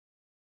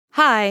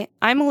Hi,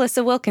 I'm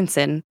Melissa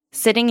Wilkinson,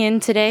 sitting in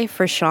today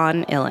for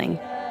Sean Illing.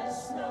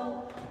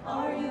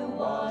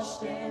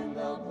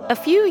 A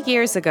few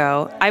years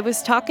ago, I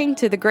was talking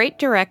to the great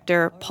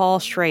director Paul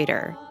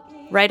Schrader,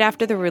 right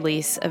after the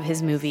release of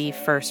his movie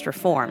First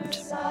Reformed.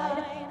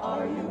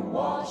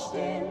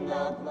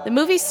 The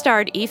movie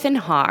starred Ethan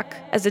Hawke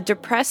as a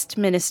depressed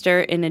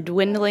minister in a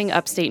dwindling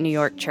upstate New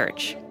York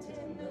church.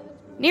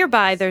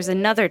 Nearby, there's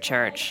another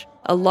church,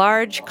 a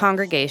large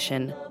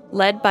congregation,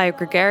 led by a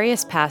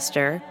gregarious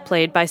pastor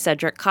played by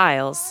Cedric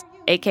Kyles,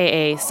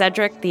 a.k.a.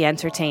 Cedric the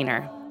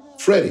Entertainer.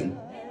 Fretting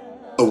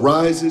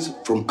arises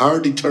from our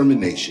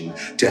determination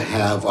to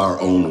have our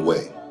own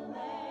way.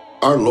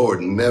 Our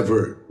Lord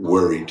never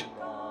worried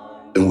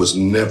and was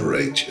never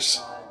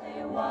anxious.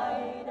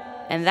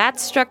 And that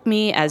struck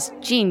me as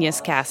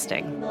genius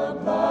casting.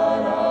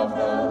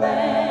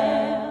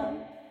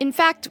 In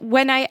fact,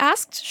 when I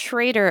asked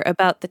Schrader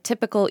about the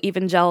typical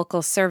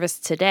evangelical service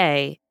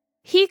today,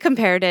 he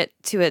compared it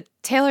to a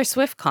Taylor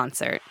Swift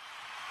concert.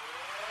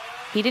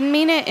 He didn't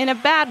mean it in a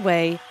bad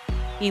way.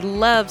 He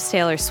loves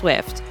Taylor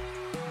Swift,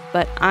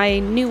 but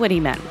I knew what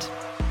he meant.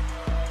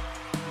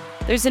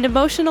 There's an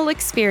emotional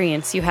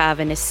experience you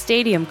have in a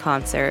stadium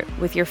concert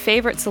with your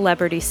favorite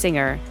celebrity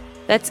singer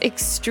that's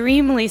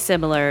extremely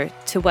similar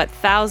to what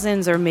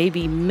thousands or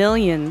maybe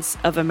millions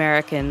of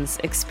Americans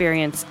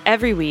experience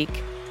every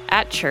week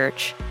at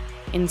church,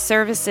 in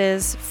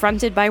services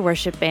fronted by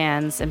worship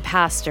bands and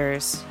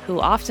pastors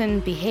who often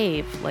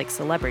behave like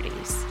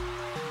celebrities.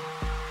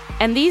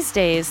 And these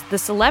days, the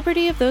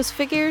celebrity of those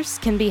figures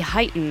can be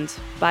heightened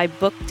by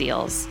book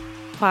deals,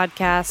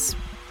 podcasts,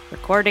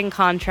 recording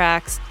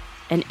contracts,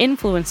 and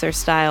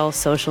influencer-style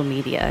social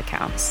media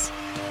accounts.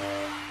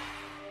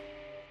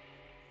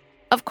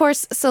 Of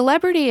course,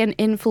 celebrity and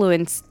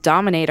influence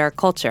dominate our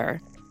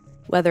culture,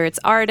 whether it's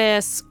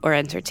artists or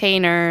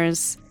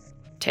entertainers,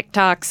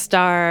 TikTok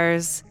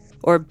stars,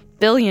 or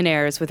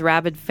billionaires with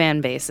rabid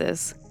fan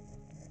bases.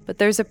 But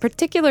there's a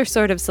particular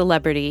sort of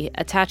celebrity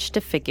attached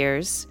to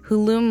figures who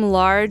loom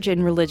large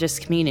in religious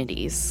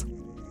communities.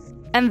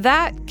 And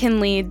that can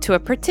lead to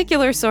a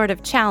particular sort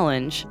of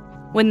challenge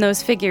when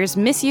those figures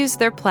misuse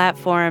their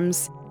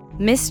platforms,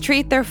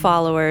 mistreat their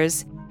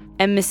followers,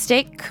 and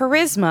mistake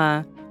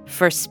charisma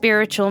for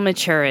spiritual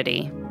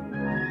maturity.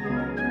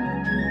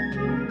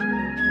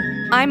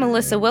 I'm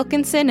Melissa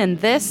Wilkinson, and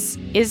this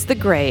is The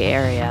Gray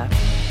Area.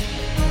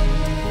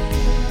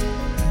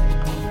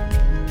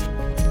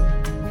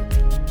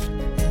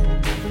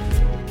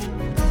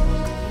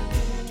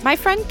 My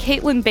friend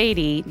Caitlin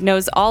Beatty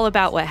knows all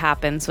about what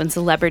happens when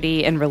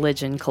celebrity and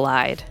religion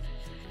collide.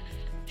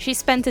 She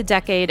spent a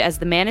decade as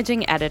the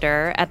managing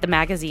editor at the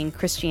magazine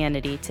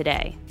Christianity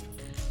Today.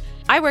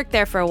 I worked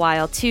there for a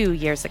while 2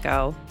 years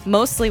ago,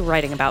 mostly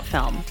writing about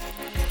film.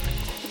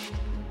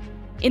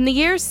 In the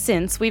years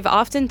since, we've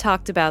often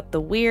talked about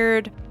the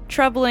weird,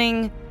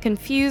 troubling,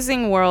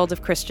 confusing world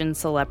of Christian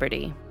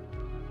celebrity.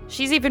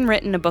 She's even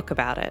written a book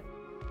about it.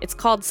 It's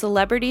called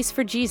Celebrities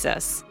for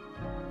Jesus,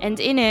 and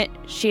in it,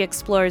 she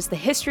explores the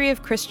history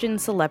of Christian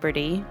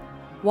celebrity,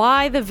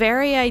 why the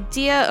very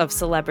idea of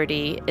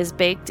celebrity is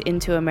baked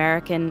into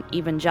American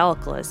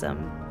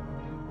evangelicalism,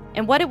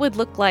 and what it would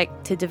look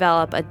like to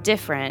develop a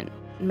different,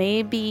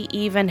 maybe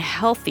even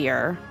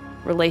healthier,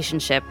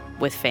 relationship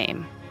with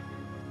fame.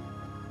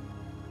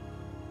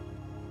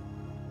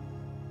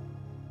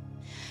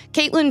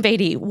 Caitlin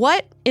Beatty,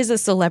 what is a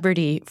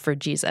celebrity for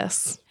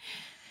Jesus?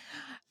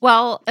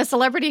 Well, a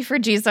celebrity for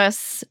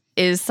Jesus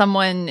is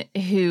someone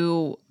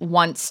who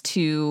wants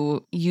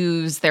to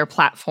use their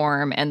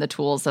platform and the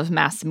tools of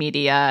mass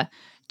media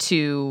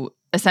to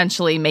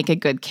essentially make a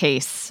good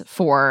case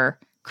for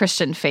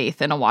Christian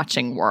faith in a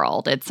watching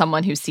world. It's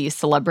someone who sees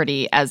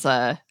celebrity as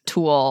a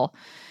tool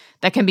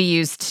that can be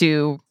used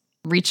to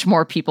reach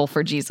more people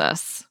for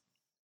Jesus.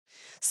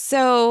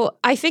 So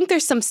I think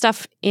there's some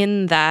stuff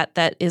in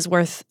that is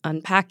worth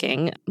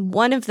unpacking.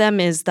 One of them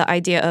is the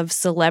idea of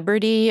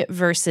celebrity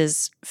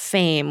versus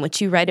fame,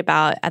 which you write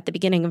about at the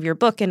beginning of your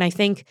book. And I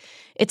think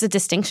it's a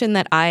distinction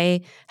that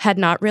I had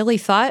not really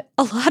thought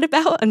a lot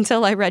about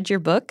until I read your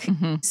book.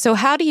 Mm-hmm. So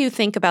how do you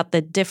think about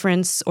the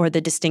difference or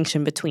the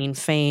distinction between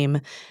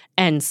fame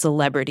and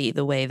celebrity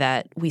the way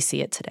that we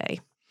see it today?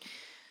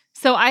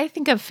 So I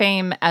think of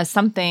fame as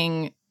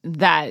something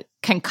that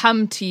can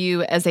come to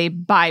you as a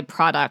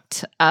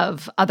byproduct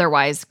of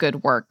otherwise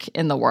good work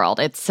in the world.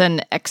 It's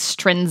an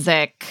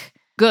extrinsic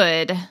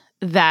good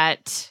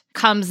that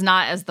comes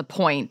not as the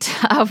point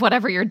of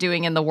whatever you're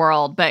doing in the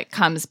world, but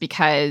comes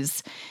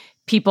because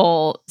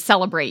people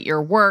celebrate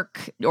your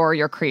work or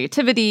your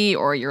creativity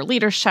or your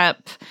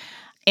leadership.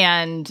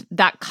 And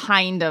that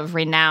kind of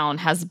renown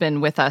has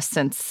been with us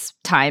since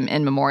time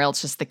immemorial.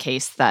 It's just the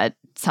case that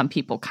some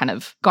people kind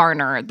of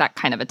garner that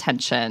kind of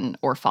attention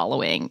or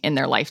following in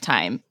their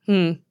lifetime.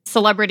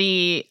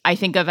 Celebrity, I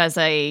think of as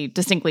a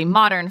distinctly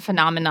modern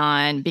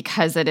phenomenon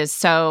because it is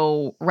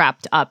so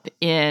wrapped up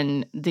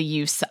in the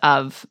use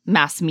of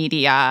mass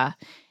media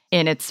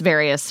in its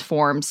various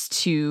forms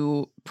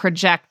to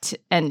project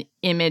an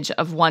image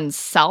of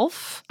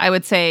oneself. I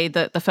would say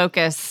that the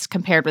focus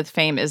compared with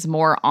fame is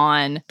more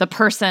on the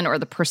person or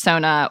the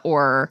persona,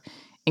 or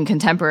in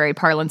contemporary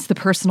parlance, the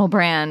personal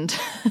brand,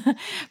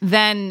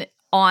 than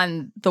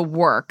on the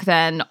work,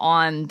 than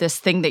on this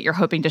thing that you're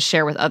hoping to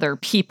share with other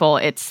people.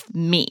 It's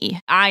me.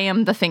 I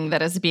am the thing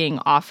that is being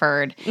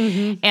offered.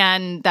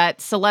 And that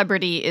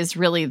celebrity is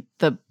really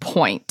the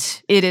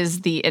point. It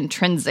is the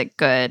intrinsic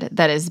good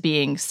that is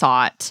being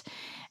sought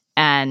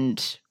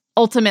and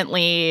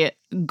ultimately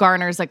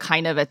garners a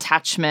kind of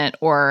attachment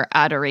or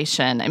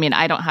adoration. I mean,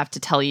 I don't have to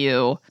tell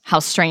you how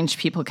strange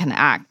people can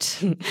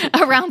act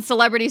around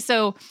celebrity.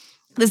 So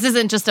this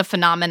isn't just a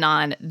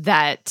phenomenon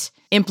that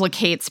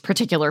implicates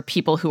particular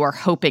people who are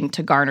hoping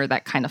to garner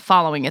that kind of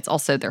following. It's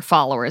also their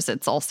followers.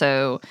 It's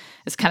also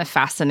this kind of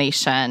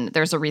fascination.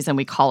 There's a reason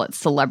we call it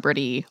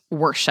celebrity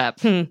worship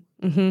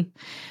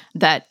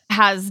that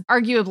has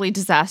arguably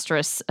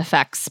disastrous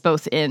effects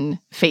both in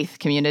faith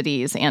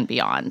communities and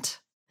beyond.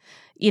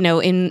 You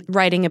know, in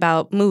writing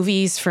about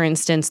movies, for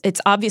instance,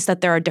 it's obvious that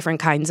there are different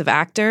kinds of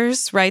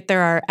actors, right?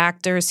 There are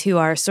actors who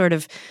are sort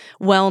of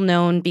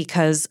well-known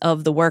because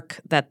of the work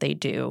that they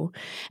do.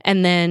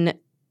 And then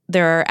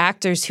there are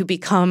actors who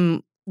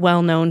become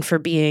well-known for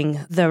being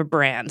their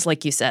brands,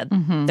 like you said,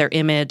 their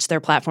image, their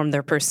platform,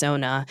 their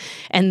persona.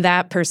 And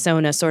that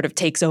persona sort of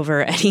takes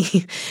over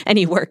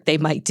any work they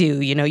might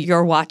do. You know,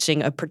 you're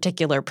watching a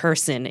particular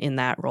person in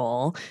that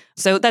role.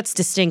 So that's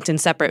distinct and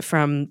separate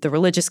from the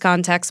religious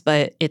context,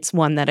 but it's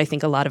one that I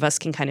think a lot of us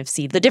can kind of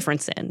see the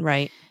difference in,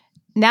 right?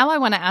 Now I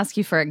want to ask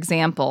you for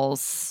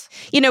examples.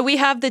 You know, we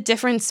have the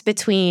difference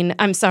between,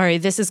 I'm sorry,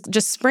 this is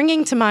just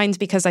springing to mind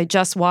because I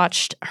just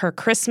watched her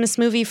Christmas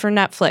movie for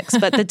Netflix,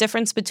 but the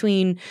difference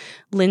between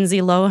Lindsay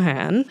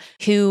Lohan,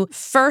 who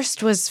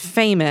first was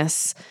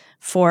famous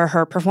for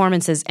her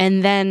performances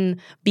and then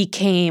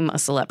became a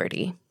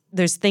celebrity.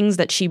 There's things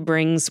that she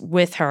brings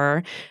with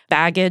her,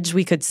 baggage,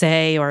 we could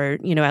say, or,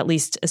 you know, at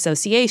least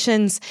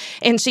associations.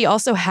 And she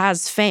also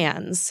has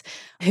fans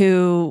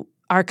who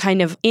are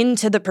kind of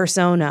into the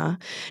persona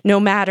no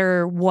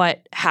matter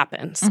what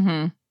happens.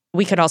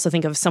 We could also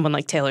think of someone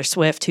like Taylor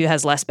Swift, who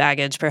has less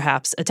baggage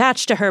perhaps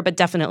attached to her, but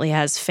definitely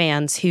has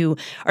fans who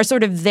are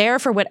sort of there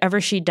for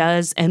whatever she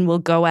does and will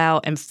go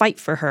out and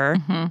fight for her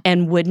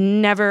and would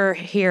never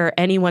hear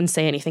anyone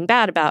say anything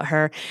bad about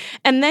her.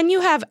 And then you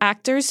have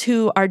actors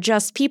who are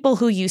just people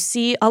who you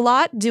see a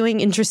lot doing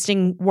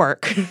interesting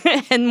work.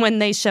 And when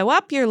they show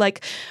up, you're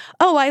like,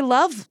 oh, I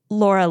love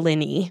Laura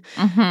Linney.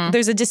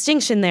 There's a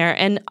distinction there.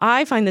 And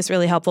I find this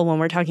really helpful when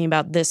we're talking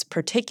about this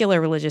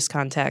particular religious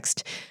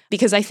context,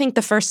 because I think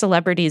the first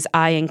celebrities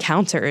I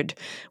encountered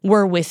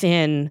were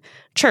within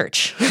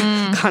church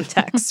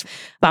context,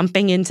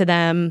 bumping into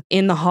them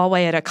in the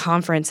hallway at a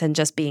conference and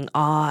just being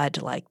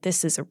awed, like,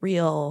 this is a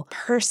real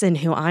person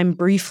who I'm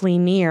briefly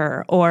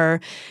near,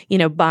 or, you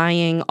know,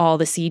 buying all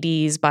the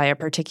CDs by a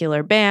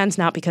particular band,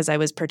 not because I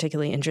was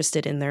particularly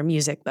interested in their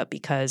music, but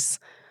because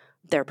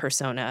their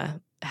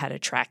persona had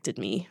attracted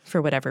me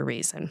for whatever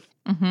reason.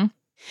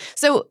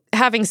 So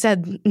having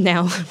said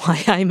now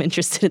why I'm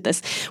interested in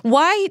this,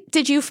 why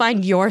did you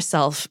find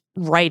yourself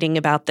writing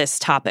about this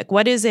topic?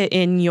 What is it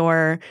in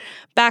your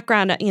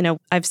background? You know,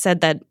 I've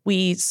said that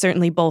we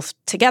certainly both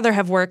together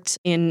have worked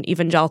in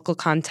evangelical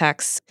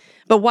contexts,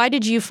 but why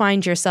did you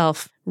find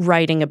yourself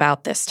writing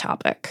about this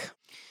topic?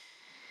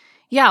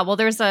 Yeah, well,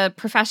 there's a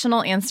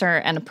professional answer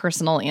and a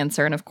personal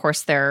answer, and of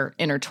course they're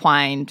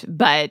intertwined,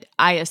 but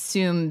I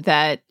assume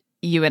that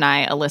you and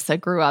I, Alyssa,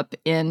 grew up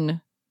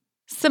in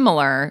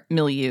similar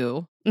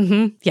milieu.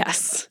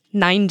 Yes.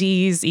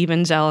 90s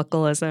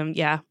evangelicalism.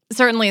 Yeah.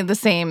 Certainly the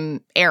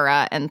same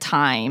era and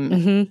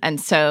time.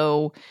 And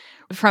so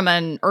from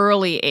an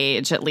early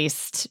age, at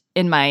least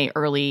in my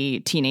early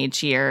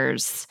teenage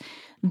years,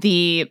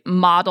 the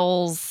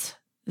models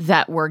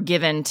that were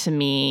given to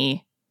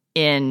me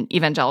in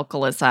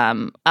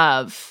evangelicalism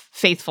of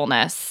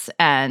faithfulness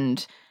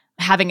and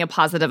having a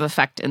positive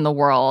effect in the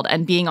world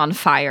and being on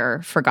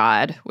fire for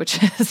God,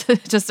 which is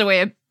just a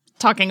way of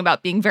talking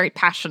about being very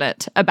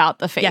passionate about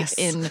the faith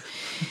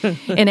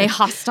in a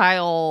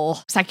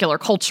hostile secular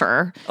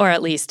culture. Or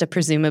at least a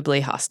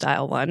presumably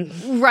hostile one.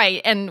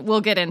 Right. And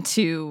we'll get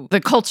into the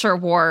culture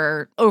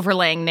war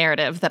overlaying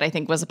narrative that I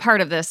think was a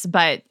part of this.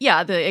 But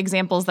yeah, the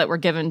examples that were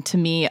given to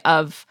me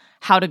of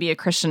how to be a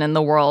Christian in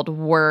the world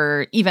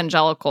were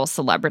evangelical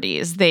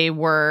celebrities. They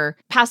were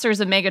pastors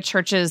of mega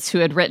churches who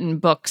had written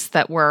books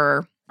that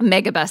were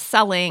mega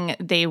best-selling.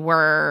 They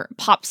were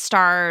pop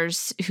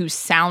stars who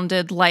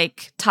sounded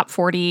like top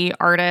 40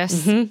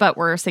 artists, but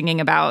were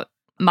singing about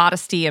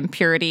modesty and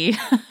purity.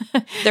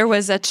 There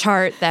was a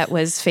chart that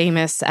was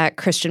famous at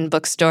Christian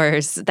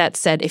bookstores that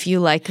said, if you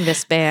like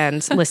this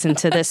band, listen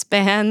to this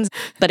band.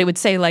 But it would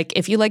say, like,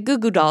 if you like Goo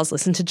Goo Dolls,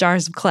 listen to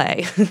Jars of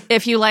Clay.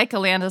 If you like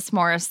Alanis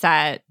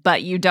Morissette,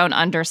 but you don't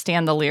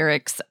understand the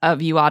lyrics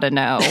of You Ought to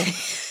Know,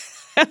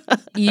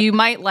 You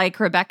might like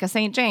Rebecca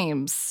St.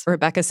 James.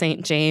 Rebecca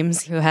St.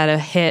 James, who had a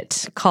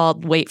hit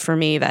called Wait For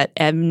Me that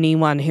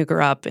anyone who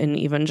grew up in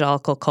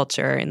evangelical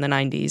culture in the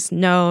 90s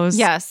knows.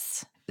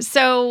 Yes.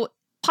 So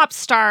pop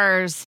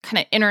stars, kind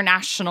of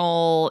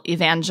international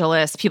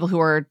evangelists, people who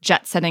are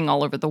jet-setting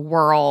all over the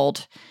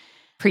world,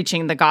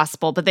 preaching the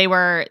gospel, but they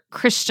were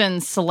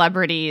Christian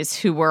celebrities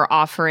who were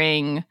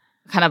offering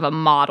kind of a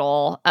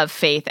model of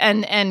faith.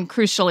 And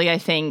crucially, I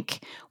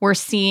think, were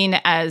seen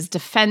as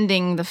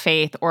defending the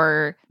faith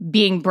or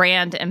being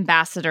brand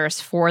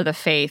ambassadors for the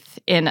faith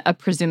in a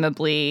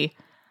presumably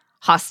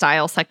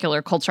hostile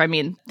secular culture. I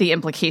mean, the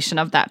implication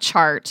of that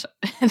chart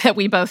that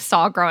we both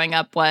saw growing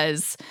up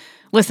was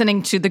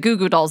listening to the Goo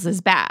Goo Dolls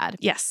is bad.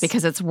 Yes.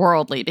 Because it's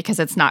worldly, because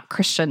it's not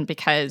Christian,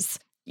 because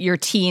your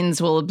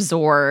teens will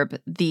absorb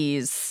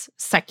these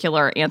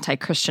secular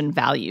anti-Christian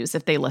values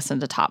if they listen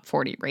to Top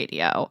 40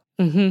 radio.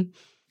 Mm-hmm.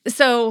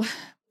 So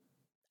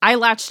I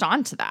latched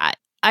on to that.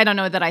 I don't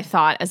know that I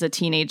thought as a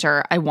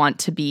teenager I want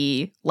to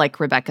be like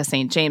Rebecca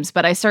St. James,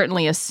 but I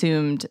certainly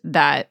assumed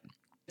that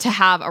to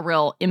have a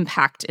real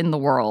impact in the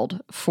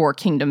world for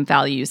kingdom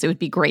values, it would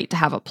be great to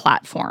have a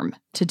platform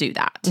to do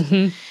that.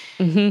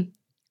 Mm-hmm. Mm-hmm.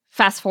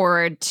 Fast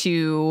forward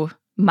to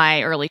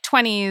my early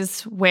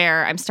 20s,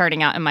 where I'm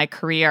starting out in my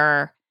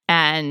career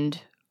and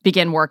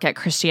begin work at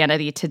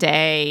Christianity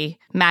Today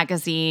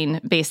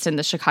magazine based in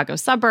the Chicago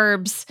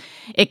suburbs.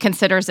 It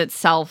considers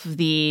itself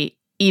the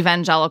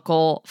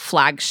evangelical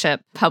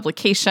flagship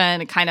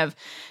publication, a kind of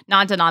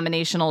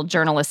non-denominational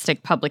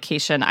journalistic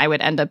publication. I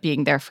would end up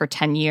being there for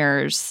 10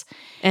 years.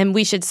 And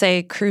we should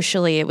say,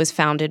 crucially, it was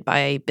founded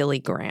by Billy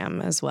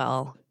Graham as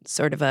well,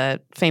 sort of a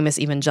famous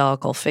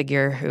evangelical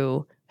figure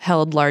who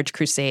held large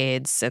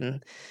crusades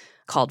and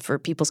called for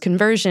people's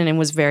conversion and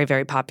was very,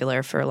 very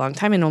popular for a long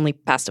time and only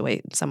passed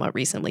away somewhat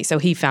recently. So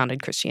he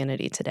founded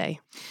Christianity Today.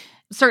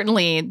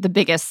 Certainly the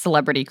biggest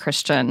celebrity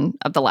Christian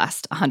of the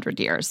last 100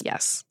 years.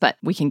 Yes. But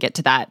we can get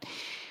to that.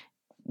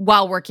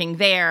 While working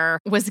there,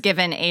 was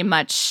given a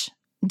much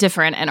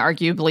different and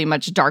arguably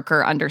much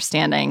darker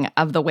understanding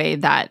of the way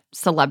that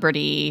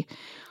celebrity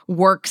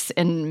works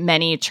in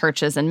many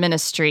churches and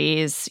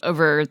ministries.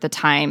 Over the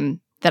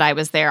time that I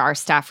was there, our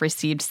staff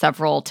received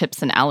several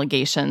tips and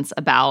allegations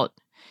about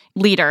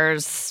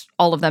leaders,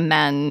 all of them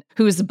men,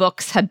 whose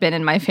books had been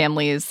in my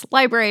family's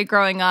library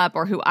growing up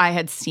or who I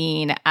had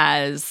seen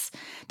as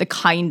the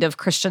kind of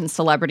Christian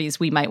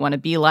celebrities we might want to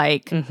be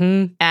like.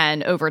 Mm-hmm.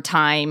 And over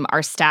time,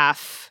 our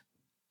staff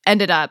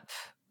ended up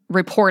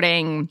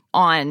reporting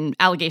on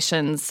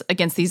allegations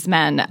against these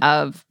men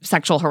of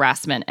sexual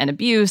harassment and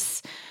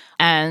abuse.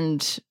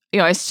 And,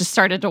 I just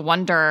started to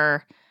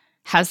wonder,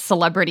 has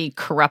celebrity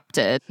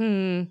corrupted?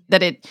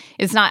 That it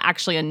is not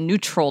actually a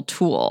neutral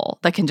tool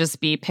that can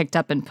just be picked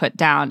up and put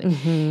down.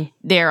 Mm-hmm.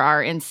 There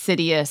are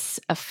insidious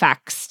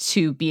effects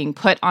to being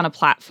put on a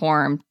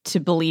platform, to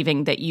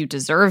believing that you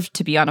deserve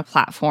to be on a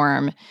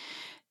platform,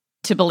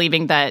 to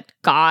believing that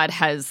God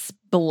has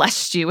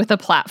blessed you with a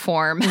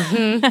platform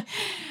that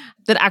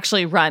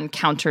actually run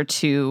counter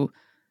to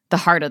the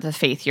heart of the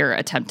faith you're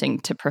attempting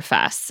to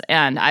profess.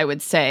 And I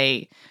would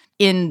say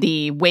in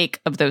the wake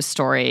of those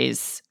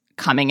stories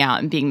coming out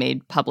and being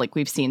made public,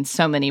 we've seen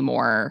so many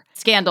more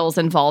scandals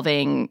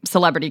involving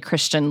celebrity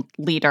Christian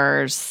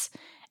leaders.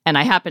 And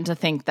I happen to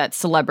think that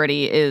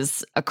celebrity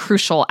is a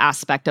crucial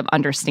aspect of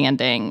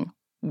understanding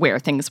where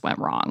things went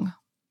wrong.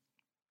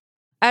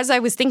 As I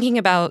was thinking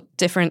about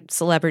different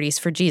celebrities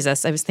for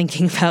Jesus, I was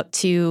thinking about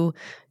two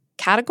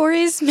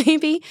categories,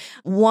 maybe.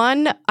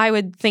 One I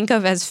would think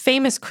of as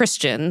famous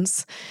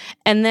Christians.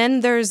 And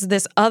then there's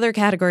this other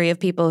category of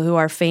people who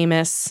are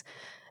famous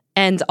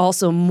and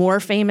also more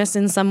famous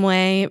in some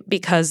way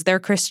because they're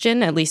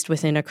Christian, at least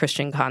within a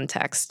Christian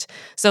context.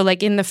 So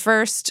like in the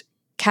first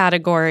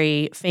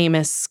category,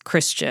 famous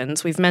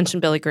Christians, we've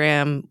mentioned Billy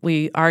Graham.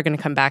 We are going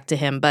to come back to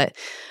him. But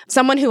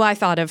someone who I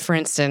thought of, for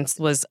instance,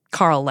 was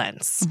Carl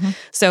Lentz. Mm-hmm.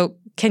 So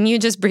can you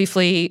just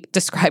briefly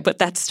describe what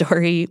that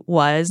story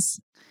was?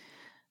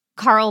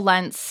 Carl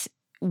Lentz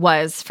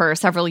was for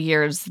several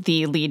years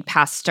the lead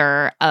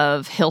pastor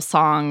of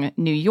Hillsong,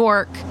 New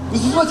York.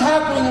 This is what's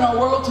happening in our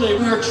world today.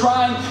 We are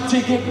trying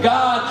to get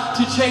God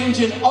to change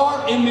in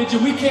our image,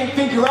 and we can't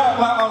figure out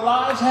why our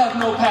lives have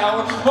no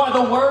power, why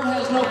the Word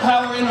has no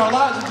power in our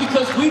lives. It's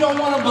because we don't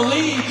want to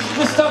believe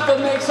the stuff that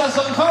makes us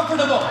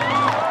uncomfortable.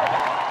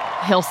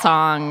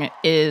 Hillsong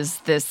is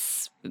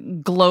this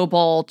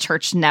global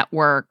church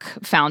network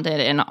founded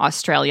in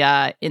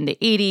Australia in the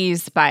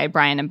 80s by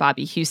Brian and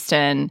Bobby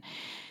Houston.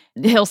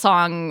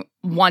 Hillsong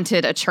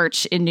wanted a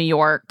church in New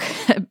York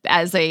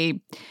as a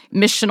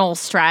missional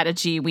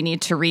strategy. We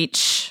need to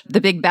reach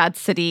the big bad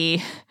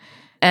city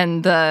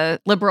and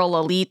the liberal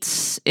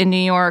elites in New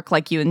York,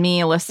 like you and me,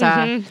 Alyssa.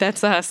 Mm-hmm,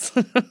 that's us.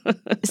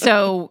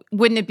 So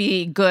wouldn't it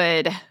be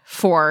good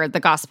for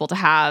the gospel to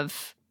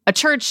have a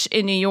church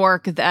in New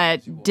York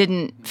that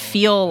didn't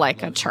feel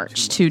like a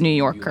church to New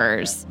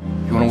Yorkers?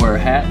 If you want to wear a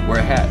hat, wear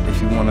a hat.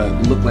 If you want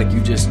to look like you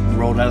just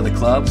rolled out of the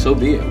club, so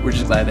be it. We're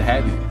just glad to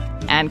have you.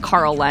 And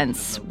Carl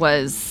Lentz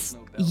was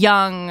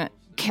young,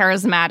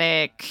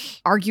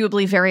 charismatic,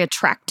 arguably very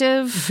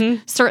attractive,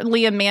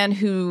 certainly a man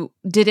who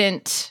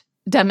didn't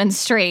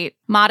demonstrate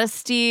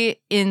modesty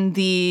in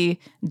the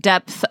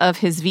depth of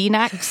his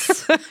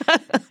V-necks.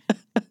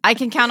 I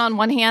can count on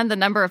one hand the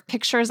number of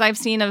pictures I've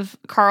seen of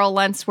Carl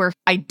Lentz where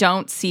I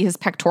don't see his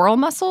pectoral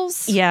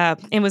muscles. Yeah,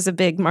 it was a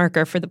big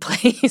marker for the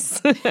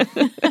place.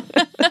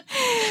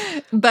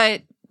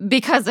 But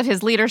because of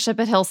his leadership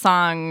at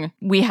Hillsong,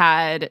 we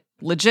had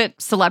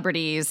legit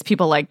celebrities,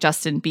 people like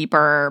Justin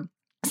Bieber,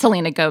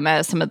 Selena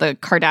Gomez, some of the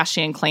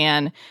Kardashian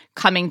clan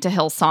coming to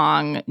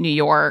Hillsong, New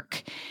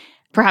York.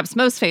 Perhaps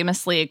most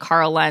famously,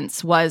 Carl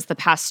Lentz was the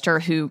pastor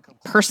who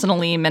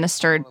personally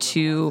ministered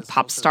to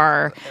pop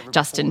star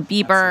Justin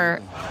Bieber.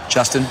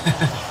 Justin.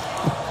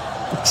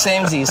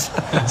 Samesies.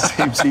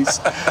 Samesies.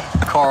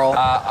 Carl,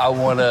 I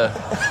want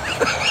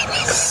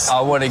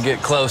to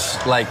get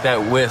close like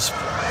that wisp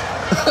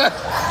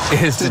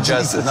is to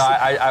Justin. No,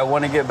 I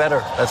want to get better.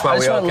 That's why I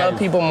just want to love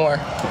people more.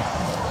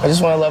 I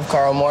just want to love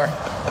Carl more.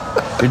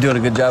 You're doing a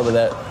good job with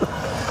that.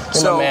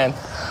 You're my man.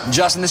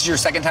 Justin, this is your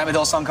second time at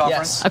Hillsong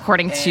Conference? Yes.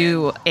 According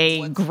to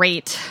a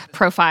great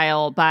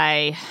profile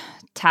by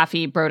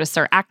Taffy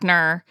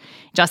Brodesser-Akner,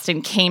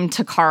 Justin came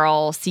to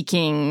Carl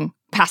seeking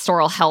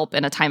pastoral help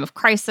in a time of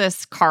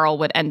crisis. Carl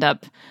would end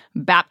up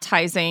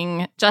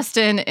baptizing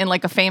Justin in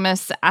like a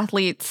famous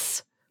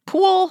athlete's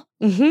pool.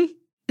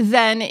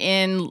 Then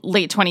in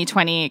late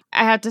 2020,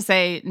 I have to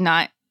say,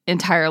 not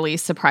entirely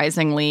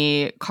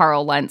surprisingly,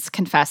 Carl Lentz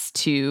confessed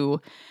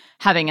to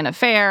having an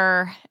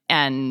affair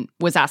and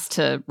was asked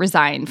to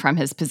resign from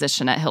his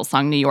position at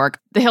Hillsong New York.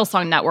 The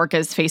Hillsong Network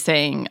is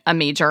facing a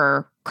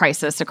major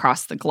crisis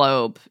across the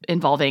globe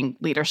involving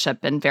leadership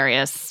and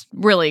various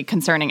really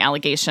concerning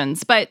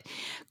allegations. But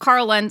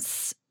Carl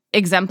Lentz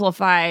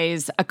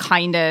exemplifies a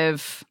kind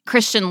of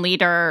Christian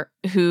leader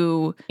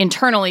who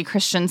internally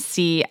Christians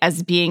see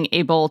as being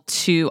able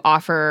to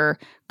offer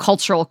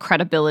cultural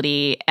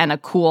credibility and a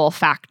cool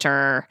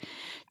factor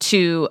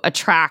to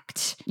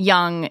attract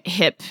young,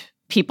 hip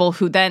people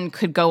who then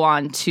could go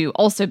on to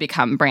also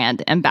become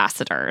brand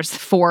ambassadors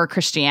for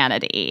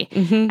Christianity.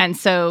 And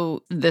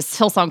so this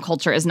Hillsong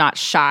culture is not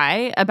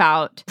shy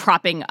about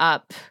propping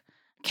up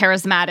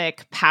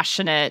charismatic,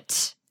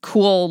 passionate,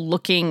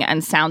 cool-looking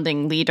and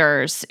sounding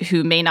leaders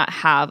who may not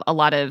have a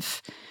lot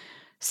of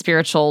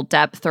spiritual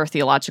depth or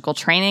theological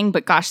training,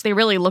 but gosh, they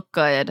really look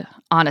good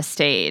on a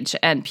stage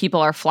and people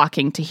are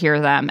flocking to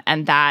hear them,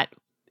 and that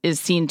is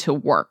seen to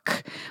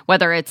work.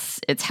 Whether it's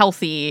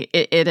healthy,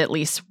 it at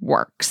least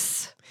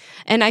works.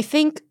 And I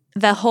think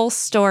the whole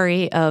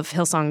story of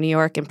Hillsong New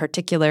York in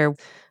particular,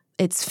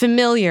 it's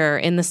familiar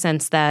in the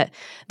sense that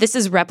this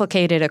is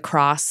replicated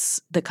across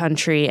the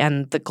country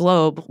and the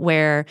globe,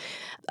 where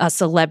a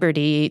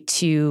celebrity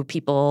to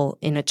people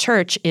in a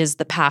church is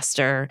the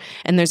pastor.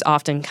 And there's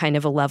often kind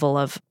of a level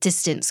of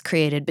distance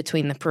created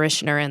between the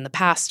parishioner and the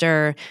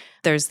pastor.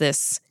 There's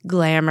this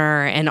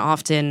glamour, and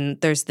often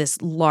there's this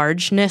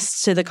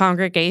largeness to the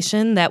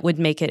congregation that would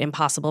make it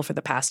impossible for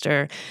the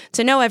pastor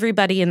to know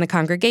everybody in the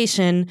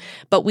congregation,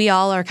 but we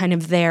all are kind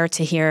of there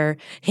to hear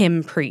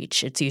him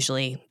preach. It's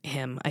usually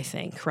him, I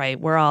think, right?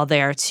 We're all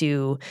there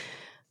to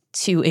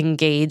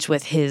engage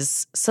with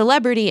his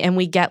celebrity, and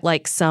we get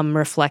like some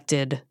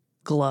reflected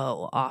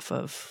glow off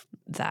of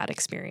that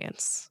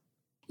experience.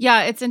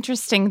 Yeah, it's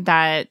interesting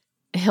that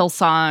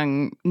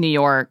Hillsong New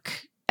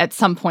York at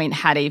some point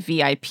had a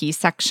VIP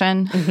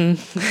section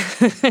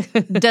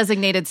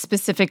designated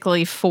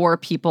specifically for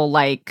people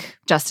like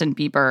Justin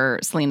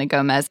Bieber, Selena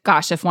Gomez.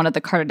 Gosh, if one of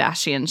the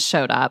Kardashians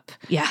showed up,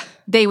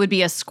 they would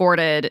be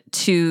escorted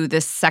to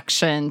this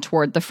section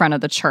toward the front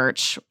of the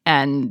church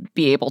and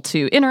be able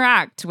to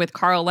interact with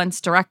Carl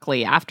Lentz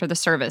directly after the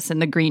service in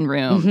the green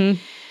room.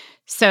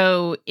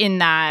 So in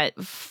that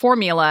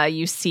formula,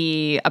 you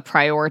see a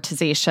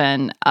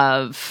prioritization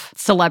of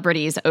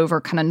celebrities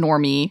over kind of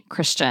normie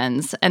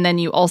Christians. And then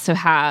you also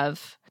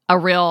have a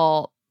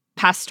real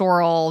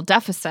pastoral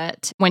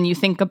deficit. When you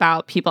think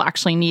about people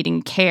actually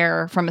needing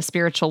care from a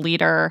spiritual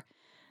leader,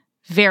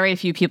 very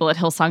few people at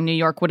Hillsong New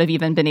York would have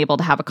even been able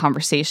to have a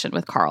conversation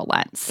with Carl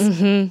Lentz.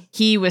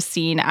 He was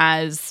seen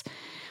as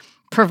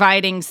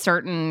providing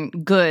certain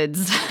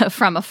goods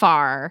from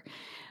afar,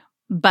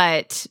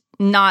 but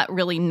not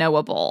really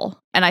knowable.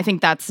 And I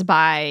think that's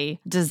by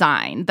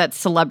design, that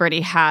celebrity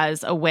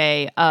has a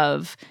way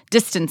of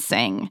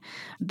distancing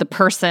the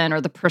person or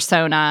the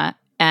persona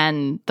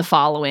and the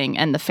following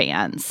and the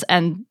fans.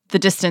 And the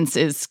distance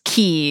is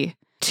key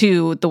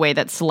to the way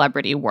that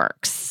celebrity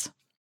works.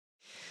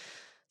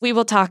 We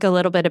will talk a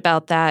little bit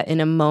about that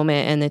in a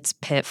moment and its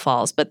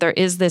pitfalls, but there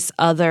is this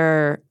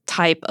other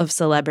type of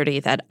celebrity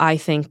that I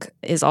think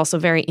is also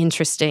very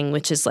interesting,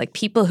 which is like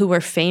people who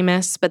were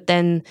famous, but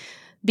then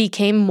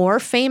became more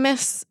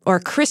famous, or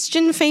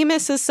Christian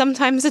famous is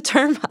sometimes a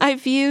term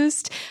I've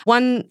used.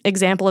 One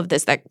example of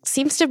this that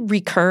seems to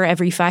recur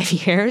every 5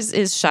 years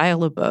is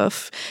Shia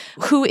LaBeouf,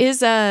 who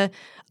is I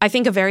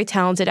think a very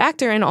talented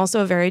actor and also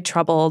a very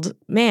troubled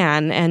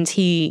man. And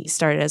he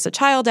started as a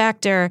child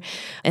actor,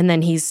 and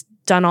then he's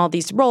done all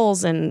these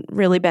roles and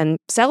really been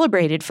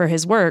celebrated for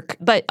his work.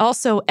 But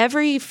also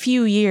every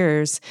few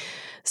years,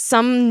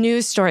 some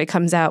news story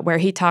comes out where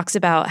he talks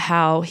about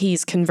how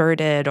he's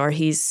converted or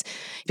he's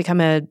become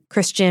a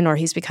Christian or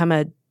he's become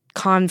a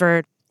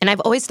convert. And I've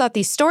always thought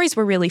these stories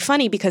were really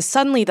funny because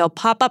suddenly they'll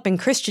pop up in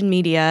Christian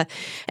media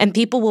and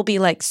people will be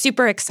like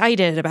super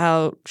excited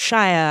about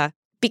Shia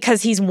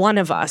because he's one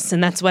of us.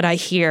 And that's what I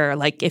hear.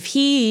 Like if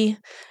he,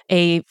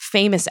 a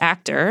famous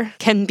actor,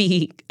 can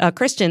be a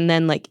Christian,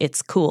 then like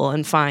it's cool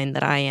and fine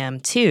that I am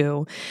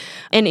too.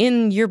 And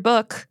in your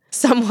book,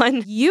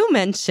 someone you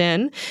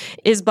mention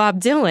is Bob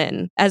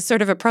Dylan as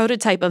sort of a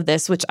prototype of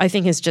this, which I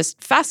think is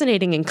just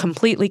fascinating and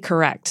completely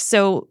correct.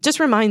 So just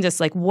remind us,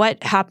 like,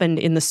 what happened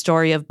in the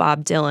story of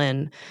Bob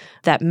Dylan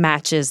that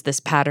matches this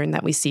pattern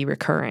that we see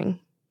recurring?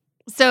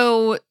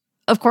 So,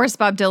 of course,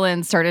 Bob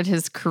Dylan started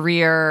his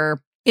career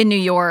in New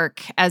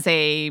York as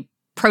a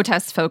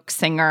protest folk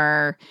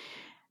singer.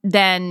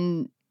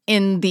 Then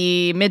in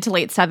the mid to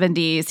late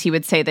 70s, he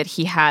would say that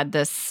he had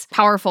this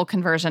powerful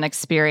conversion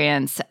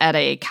experience at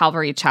a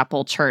Calvary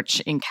Chapel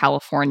church in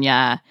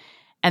California.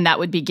 And that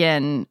would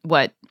begin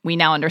what we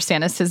now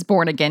understand as his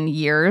born-again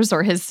years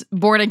or his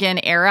born-again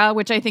era,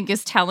 which I think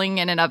is telling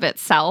in and of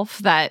itself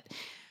that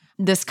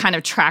this kind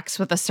of tracks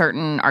with a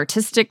certain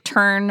artistic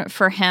turn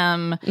for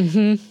him.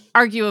 Mm-hmm.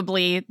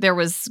 Arguably, there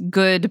was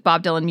good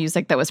Bob Dylan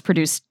music that was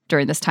produced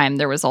during this time.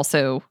 There was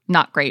also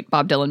not great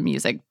Bob Dylan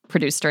music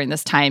produced during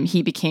this time.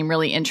 He became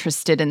really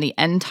interested in the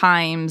end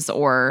times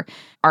or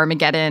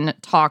Armageddon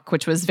talk,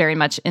 which was very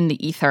much in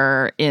the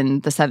ether in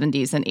the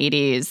 70s and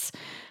 80s.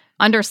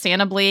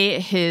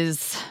 Understandably,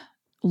 his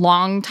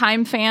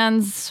longtime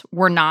fans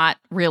were not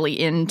really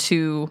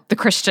into the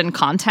Christian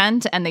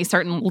content, and they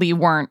certainly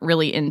weren't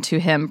really into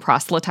him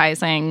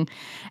proselytizing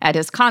at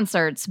his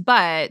concerts.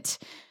 But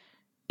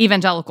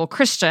evangelical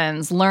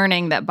Christians,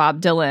 learning that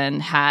Bob Dylan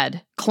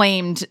had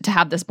claimed to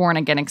have this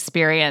born-again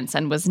experience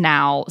and was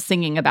now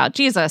singing about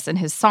Jesus in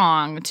his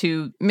song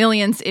to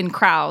millions in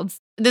crowds,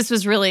 this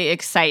was really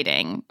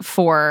exciting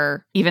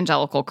for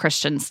evangelical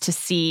Christians to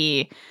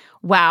see,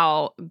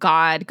 wow,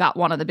 God got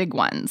one of the big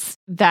ones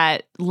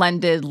that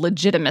lended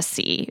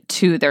legitimacy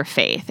to their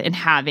faith in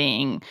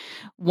having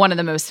one of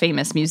the most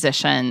famous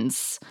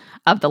musicians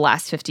of the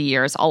last 50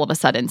 years all of a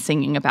sudden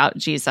singing about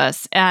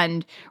Jesus,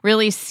 and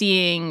really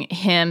seeing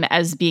him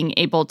as being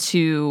able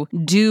to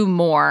do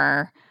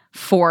more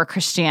for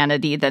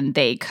Christianity than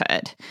they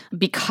could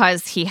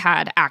because he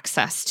had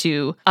access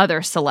to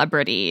other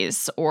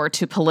celebrities or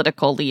to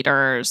political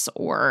leaders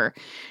or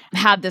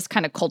had this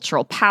kind of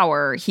cultural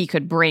power. He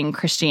could bring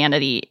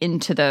Christianity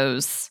into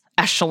those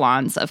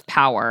echelons of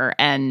power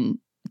and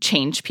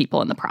change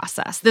people in the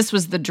process. This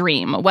was the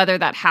dream. Whether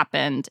that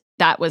happened,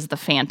 that was the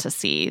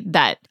fantasy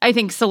that I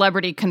think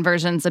celebrity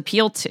conversions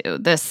appeal to.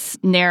 This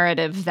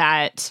narrative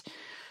that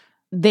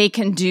they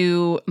can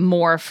do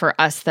more for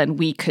us than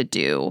we could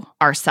do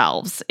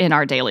ourselves in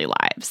our daily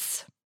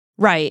lives.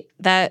 Right,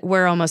 that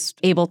we're almost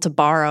able to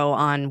borrow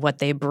on what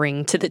they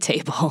bring to the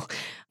table.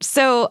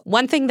 So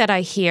one thing that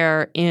I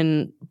hear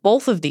in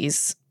both of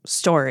these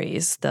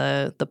stories,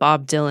 the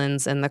Bob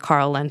Dylans and the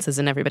Carl Lentzes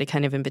and everybody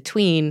kind of in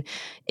between,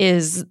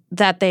 is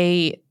that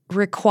they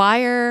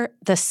require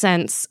the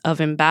sense of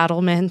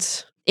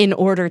embattlement in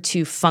order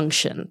to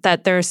function,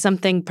 that there's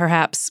something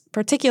perhaps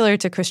particular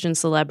to Christian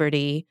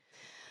celebrity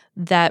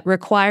that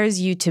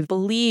requires you to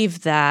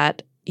believe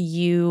that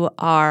you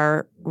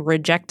are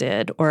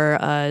rejected or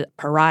a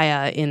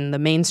pariah in the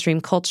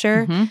mainstream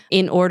culture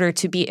in order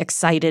to be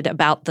excited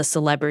about the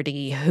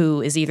celebrity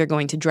who is either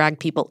going to drag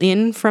people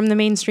in from the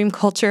mainstream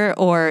culture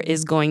or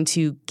is going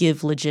to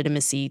give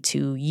legitimacy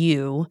to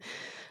you.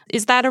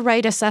 Is that a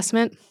right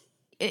assessment?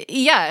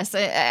 Yes,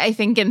 I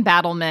think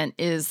embattlement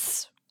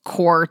is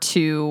core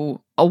to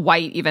a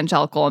white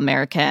evangelical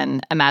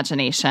American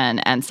imagination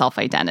and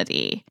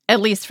self-identity,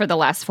 at least for the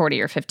last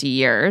 40 or 50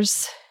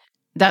 years.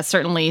 That's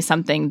certainly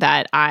something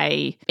that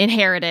I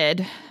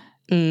inherited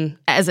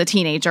as a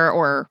teenager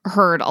or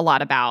heard a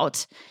lot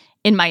about.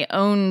 In my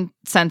own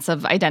sense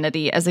of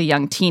identity as a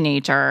young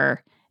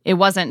teenager, it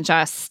wasn't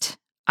just,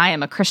 I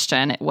am a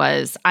Christian. It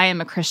was, I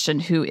am a Christian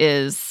who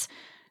is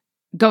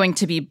going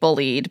to be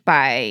bullied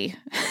by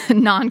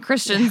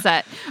non-Christians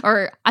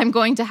or I'm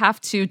going to have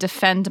to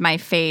defend my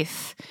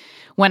faith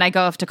when I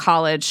go off to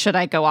college. Should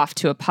I go off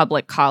to a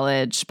public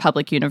college,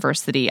 public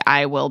university,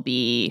 I will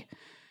be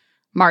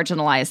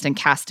marginalized and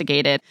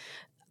castigated.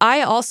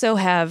 I also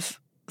have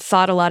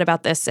thought a lot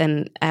about this,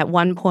 and at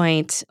one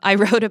point I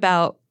wrote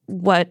about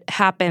what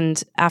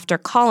happened after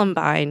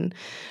Columbine,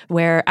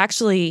 where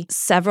actually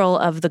several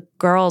of the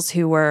girls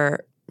who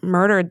were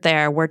murdered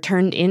there were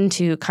turned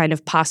into kind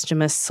of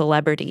posthumous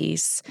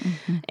celebrities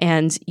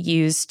and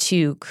used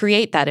to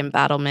create that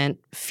embattlement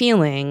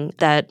feeling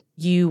that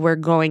you were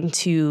going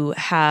to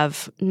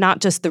have not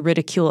just the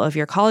ridicule of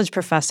your college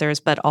professors,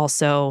 but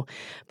also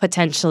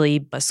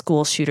potentially a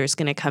school shooter's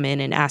going to come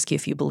in and ask you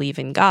if you believe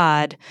in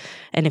God.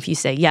 And if you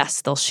say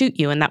yes, they'll shoot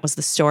you. And that was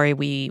the story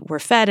we were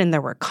fed. And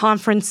there were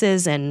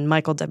conferences, and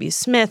Michael W.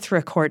 Smith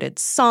recorded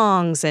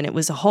songs, and it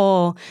was a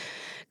whole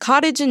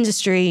cottage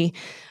industry.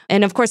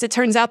 And of course, it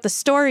turns out the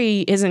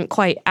story isn't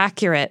quite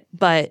accurate,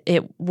 but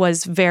it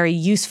was very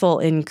useful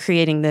in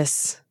creating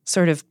this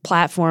sort of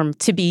platform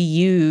to be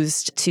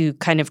used to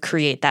kind of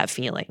create that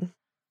feeling.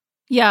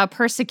 Yeah,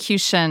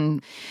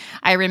 persecution.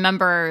 I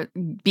remember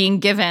being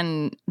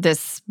given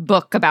this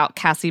book about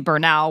Cassie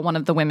Bernal, one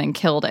of the women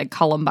killed at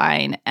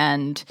Columbine,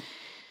 and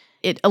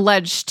it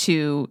alleged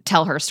to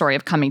tell her story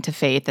of coming to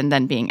faith and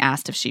then being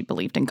asked if she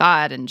believed in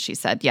God, and she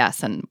said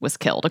yes and was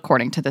killed,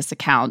 according to this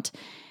account.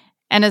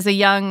 And as a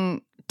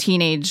young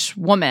teenage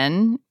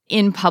woman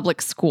in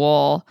public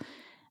school,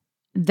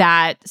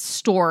 that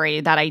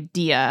story, that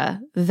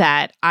idea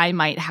that I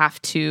might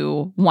have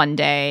to one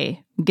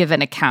day give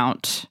an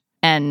account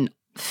and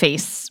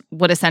face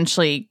what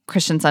essentially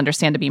Christians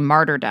understand to be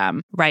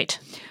martyrdom, right,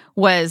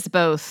 was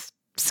both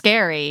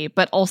scary,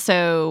 but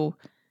also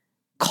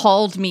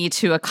called me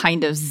to a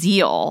kind of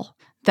zeal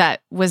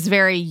that was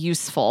very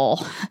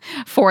useful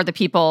for the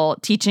people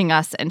teaching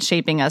us and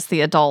shaping us,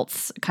 the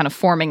adults kind of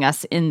forming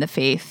us in the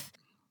faith.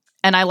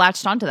 And I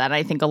latched onto that.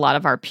 I think a lot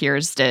of our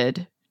peers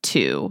did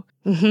too.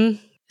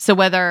 Mm-hmm. So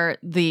whether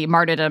the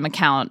martyrdom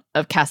account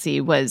of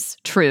Cassie was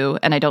true,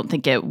 and I don't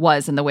think it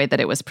was in the way that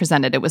it was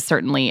presented, it was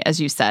certainly,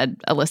 as you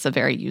said, Alyssa,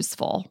 very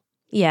useful.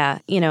 Yeah,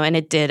 and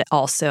it did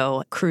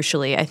also,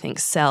 crucially, I think,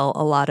 sell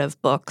a lot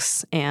of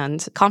books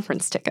and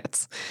conference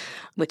tickets,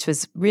 which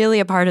was really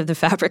a part of the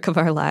fabric of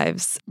our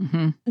lives.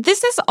 Mm-hmm.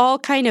 This is all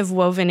kind of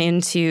woven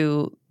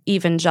into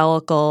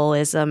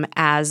evangelicalism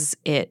as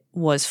it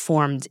was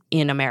formed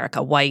in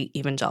America, white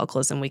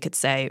evangelicalism, we could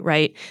say,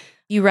 right?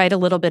 You write a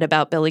little bit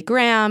about Billy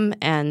Graham,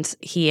 and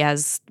he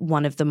has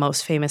one of the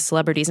most famous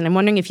celebrities. And I'm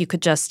wondering if you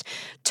could just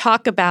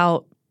talk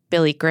about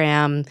Billy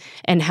Graham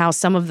and how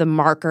some of the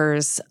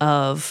markers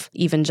of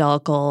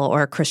evangelical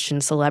or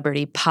Christian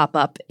celebrity pop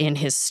up in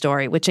his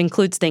story, which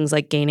includes things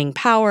like gaining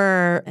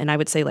power, and I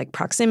would say like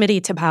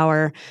proximity to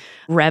power,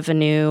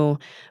 revenue,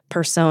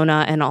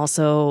 persona, and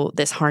also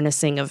this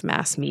harnessing of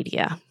mass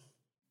media.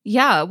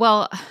 Yeah,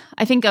 well,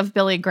 I think of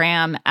Billy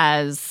Graham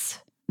as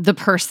the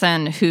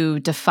person who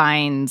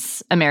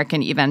defines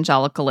American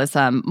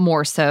evangelicalism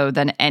more so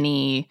than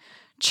any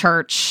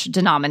church,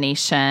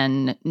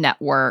 denomination,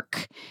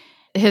 network.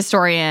 A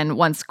historian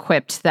once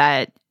quipped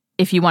that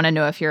if you want to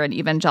know if you're an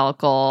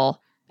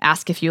evangelical,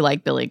 ask if you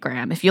like Billy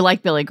Graham. If you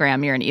like Billy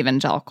Graham, you're an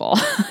evangelical.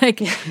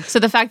 So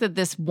the fact that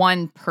this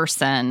one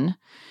person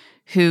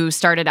who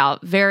started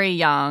out very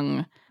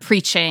young,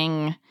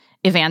 preaching,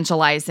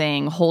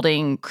 evangelizing,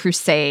 holding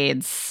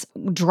crusades,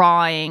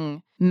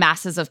 drawing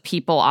masses of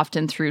people,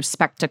 often through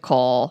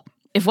spectacle.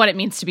 If what it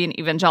means to be an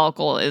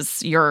evangelical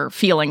is your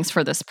feelings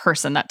for this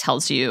person, that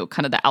tells you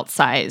kind of the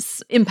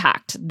outsized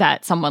impact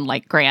that someone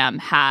like Graham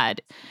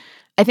had.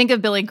 I think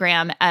of Billy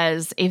Graham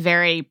as a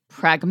very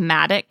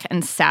pragmatic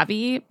and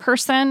savvy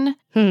person.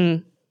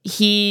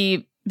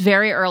 He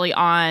very early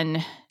on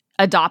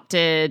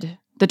adopted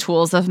the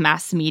tools of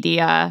mass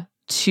media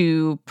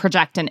to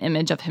project an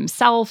image of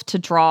himself, to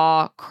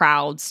draw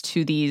crowds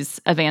to these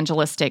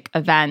evangelistic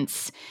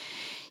events.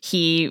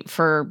 He,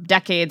 for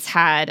decades,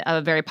 had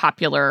a very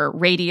popular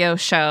radio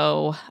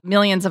show.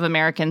 Millions of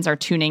Americans are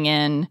tuning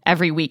in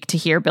every week to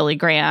hear Billy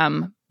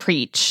Graham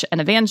preach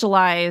and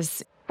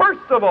evangelize.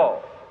 First of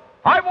all,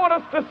 I want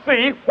us to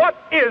see what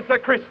is a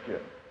Christian.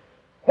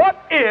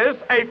 What is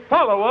a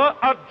follower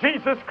of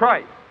Jesus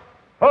Christ?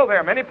 Oh, there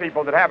are many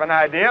people that have an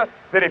idea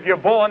that if you're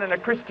born in a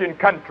Christian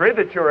country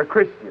that you're a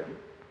Christian.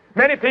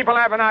 Many people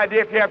have an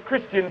idea if you have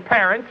Christian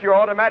parents, you're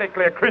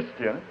automatically a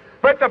Christian.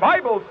 But the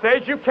Bible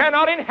says you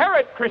cannot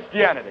inherit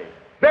Christianity.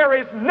 There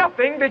is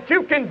nothing that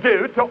you can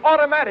do to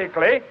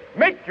automatically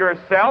make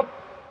yourself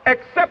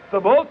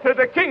acceptable to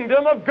the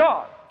kingdom of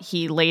God.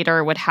 He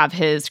later would have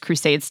his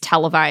crusades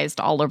televised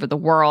all over the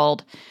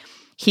world.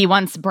 He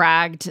once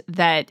bragged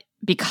that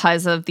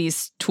because of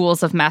these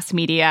tools of mass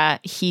media,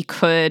 he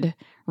could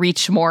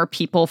reach more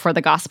people for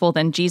the gospel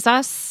than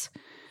Jesus,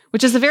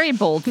 which is a very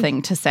bold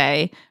thing to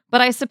say, but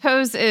I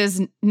suppose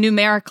is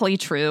numerically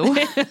true,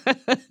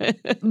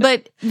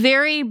 but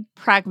very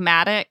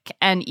pragmatic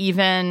and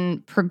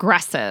even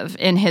progressive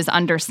in his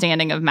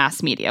understanding of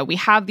mass media. We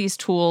have these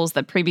tools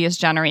that previous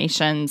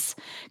generations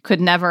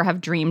could never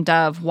have dreamed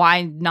of.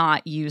 Why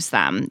not use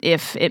them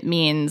if it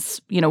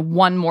means,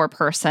 one more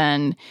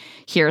person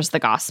hears the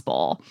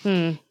gospel?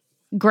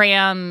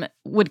 Graham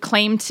would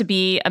claim to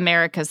be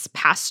America's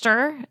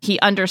pastor. He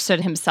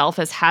understood himself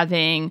as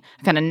having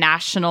a kind of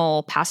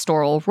national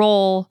pastoral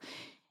role.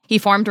 He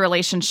formed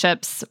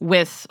relationships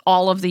with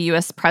all of the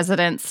U.S.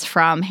 presidents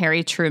from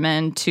Harry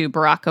Truman to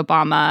Barack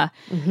Obama.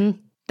 Mm-hmm.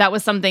 That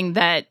was something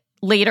that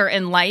later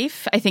in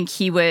life, I think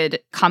he would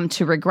come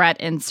to regret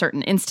in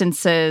certain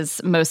instances,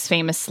 most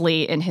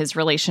famously in his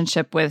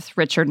relationship with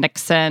Richard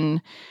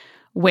Nixon,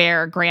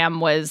 where Graham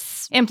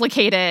was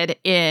implicated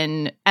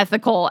in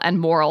ethical and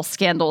moral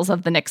scandals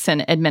of the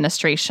Nixon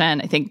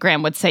administration. I think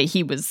Graham would say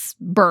he was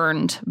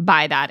burned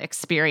by that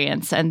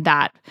experience and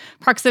that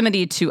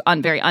proximity to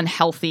very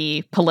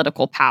unhealthy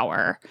political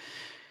power.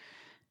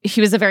 He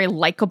was a very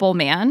likable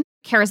man,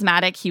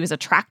 charismatic. He was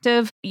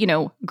attractive.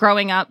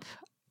 Growing up,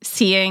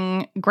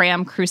 seeing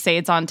Graham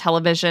crusades on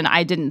television,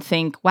 I didn't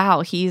think,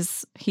 wow,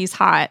 he's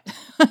hot.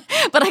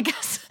 But I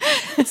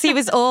guess he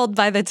was old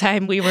by the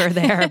time we were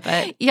there.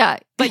 But yeah.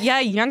 But yeah,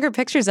 younger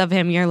pictures of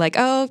him, you're like,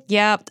 oh,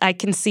 yeah, I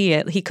can see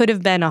it. He could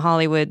have been a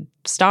Hollywood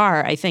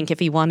star, I think, if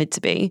he wanted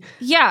to be.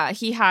 Yeah,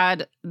 he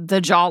had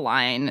the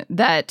jawline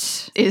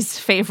that is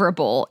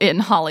favorable in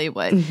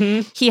Hollywood.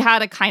 Mm-hmm. He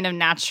had a kind of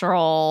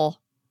natural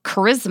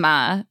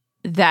charisma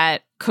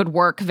that could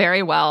work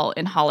very well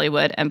in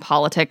Hollywood and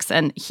politics,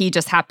 and he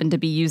just happened to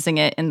be using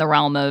it in the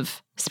realm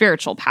of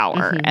spiritual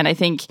power. Mm-hmm. And I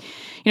think,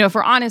 if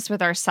we're honest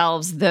with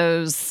ourselves,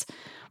 those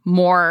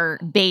more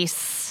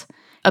base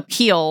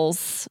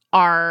appeals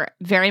are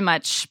very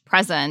much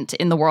present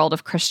in the world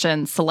of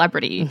Christian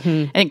celebrity.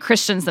 Mm-hmm. I think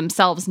Christians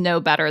themselves know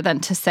better than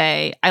to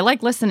say, I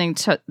like listening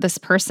to this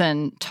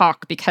person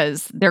talk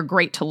because they're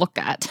great to look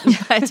at.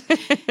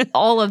 But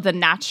all of the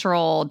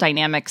natural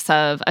dynamics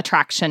of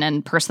attraction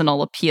and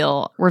personal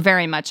appeal were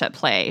very much at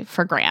play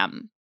for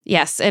Graham.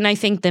 Yes, and I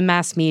think the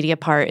mass media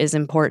part is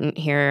important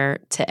here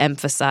to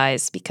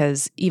emphasize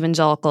because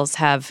evangelicals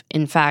have,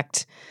 in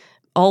fact,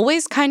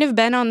 always kind of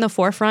been on the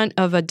forefront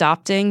of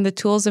adopting the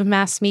tools of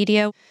mass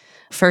media.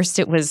 First,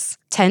 it was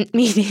tent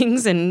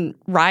meetings and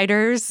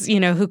riders,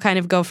 who kind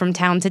of go from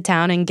town to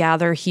town and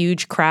gather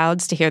huge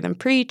crowds to hear them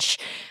preach.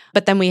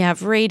 But then we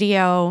have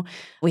radio,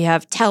 we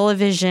have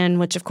television,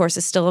 which of course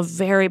is still a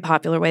very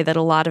popular way that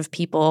a lot of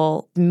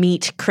people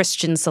meet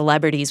Christian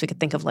celebrities. We could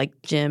think of like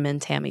Jim and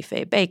Tammy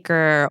Faye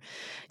Baker.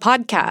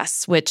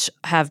 Podcasts, which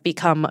have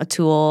become a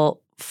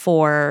tool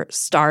for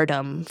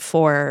stardom,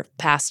 for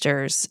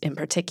pastors in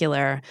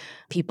particular,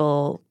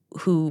 people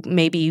who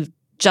maybe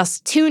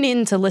just tune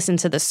in to listen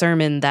to the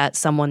sermon that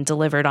someone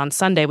delivered on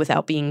Sunday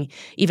without being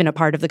even a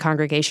part of the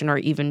congregation or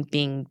even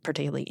being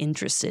particularly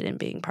interested in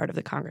being part of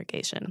the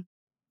congregation.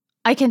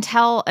 I can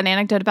tell an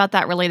anecdote about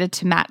that related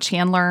to Matt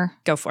Chandler.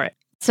 Go for it.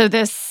 So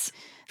this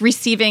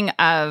receiving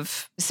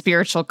of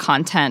spiritual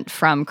content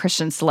from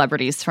Christian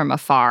celebrities from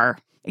afar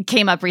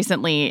came up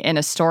recently in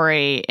a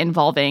story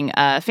involving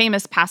a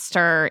famous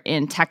pastor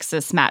in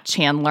Texas, Matt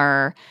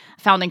Chandler,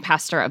 founding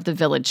pastor of the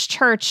Village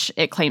Church.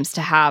 It claims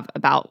to have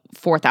about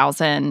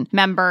 4,000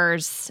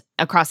 members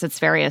across its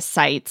various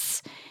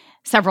sites.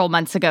 Several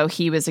months ago,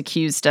 he was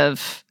accused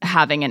of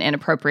having an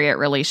inappropriate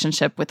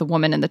relationship with a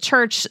woman in the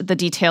church. The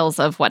details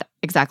of what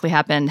exactly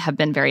happened have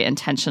been very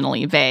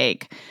intentionally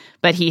vague,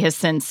 but he has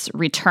since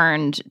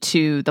returned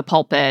to the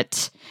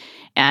pulpit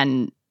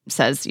and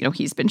says,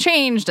 he's been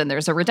changed and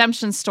there's a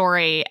redemption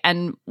story.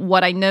 And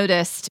what I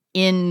noticed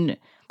in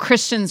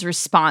Christians'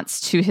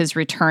 response to his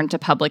return to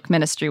public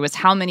ministry was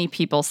how many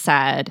people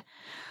said,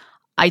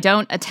 I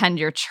don't attend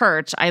your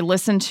church. I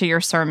listen to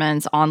your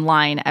sermons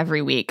online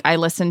every week. I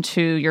listen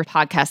to your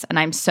podcast, and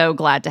I'm so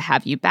glad to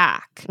have you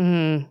back.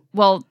 Mm.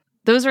 Well,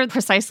 those are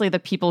precisely the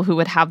people who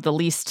would have the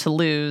least to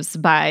lose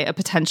by a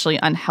potentially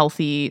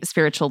unhealthy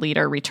spiritual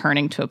leader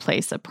returning to a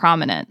place of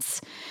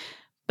prominence.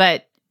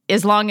 But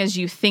as long as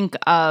you think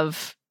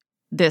of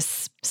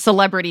this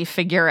celebrity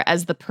figure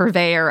as the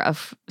purveyor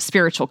of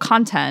spiritual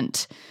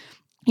content,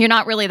 you're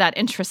not really that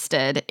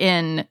interested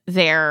in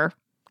their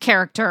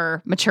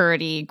character,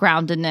 maturity,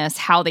 groundedness,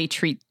 how they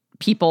treat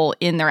people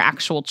in their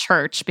actual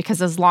church,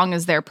 because as long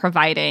as they're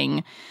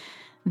providing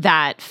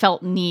that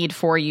felt need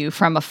for you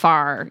from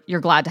afar, you're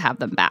glad to have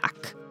them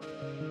back.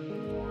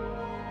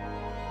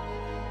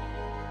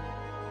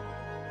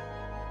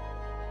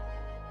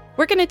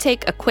 We're going to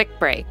take a quick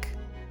break.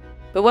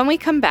 But when we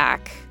come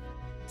back,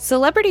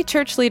 celebrity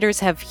church leaders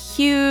have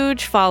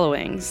huge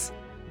followings.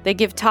 They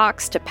give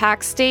talks to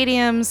packed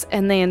stadiums,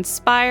 and they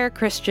inspire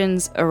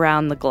Christians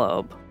around the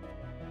globe.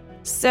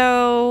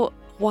 So,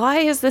 why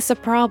is this a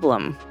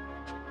problem?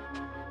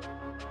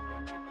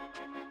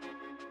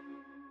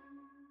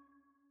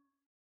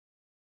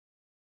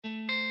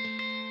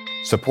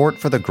 Support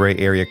for the Gray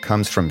Area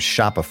comes from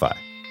Shopify.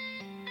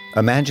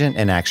 Imagine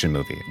an action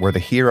movie where the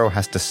hero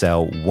has to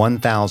sell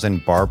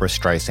 1,000 Barbra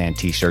Streisand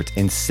t-shirts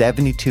in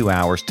 72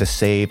 hours to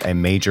save a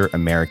major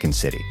American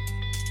city.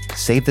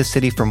 Save the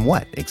city from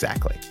what,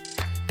 exactly?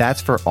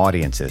 That's for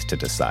audiences to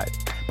decide.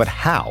 But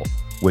how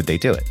would they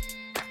do it?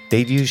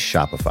 They'd use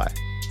Shopify.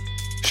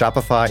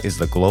 Shopify is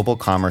the global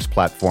commerce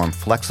platform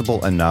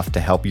flexible enough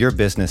to help your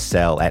business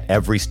sell at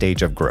every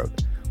stage of growth,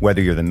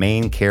 whether you're the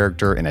main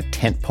character in a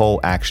tentpole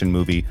action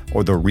movie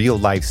or the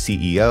real-life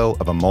CEO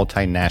of a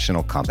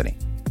multinational company.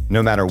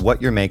 No matter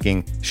what you're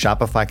making,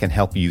 Shopify can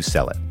help you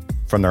sell it.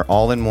 From their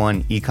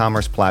all-in-one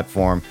e-commerce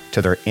platform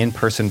to their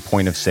in-person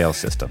point-of-sale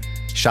system,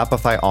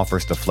 Shopify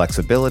offers the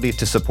flexibility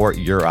to support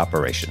your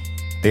operation.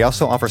 They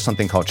also offer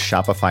something called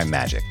Shopify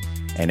Magic,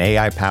 an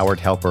AI-powered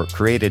helper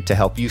created to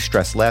help you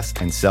stress less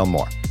and sell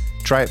more.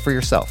 Try it for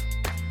yourself.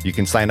 You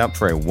can sign up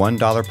for a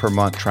 $1 per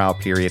month trial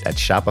period at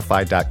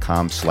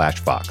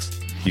shopify.com/Vox.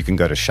 You can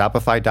go to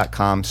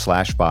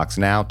shopify.com/Vox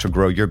now to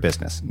grow your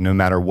business, no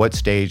matter what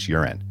stage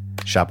you're in.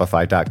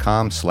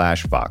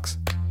 Shopify.com/Vox.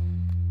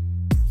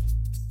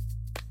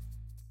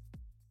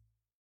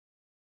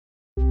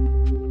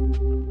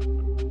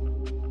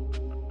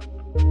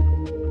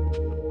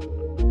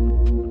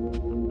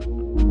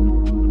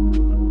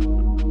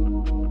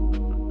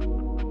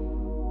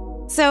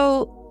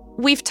 So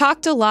we've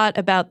talked a lot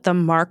about the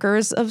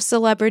markers of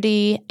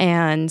celebrity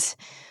and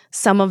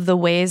some of the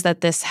ways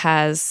that this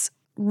has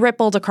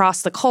rippled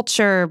across the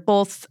culture,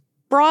 both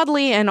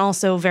broadly and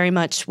also very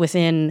much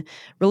within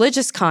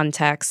religious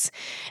contexts.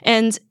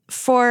 And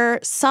for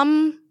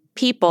some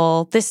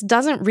people, this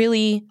doesn't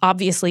really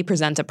obviously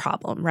present a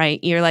problem, right?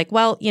 You're like,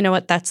 well, you know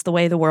what? That's the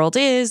way the world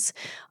is.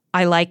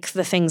 I like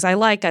the things I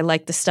like. I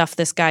like the stuff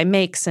this guy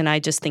makes, and I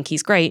just think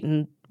he's great.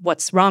 And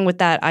what's wrong with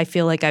that? I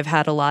feel like I've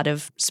had a lot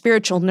of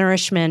spiritual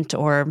nourishment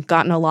or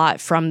gotten a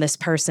lot from this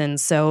person,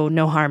 so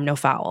no harm, no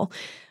foul.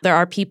 There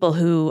are people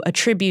who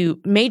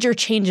attribute major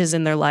changes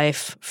in their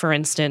life, for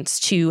instance,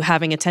 to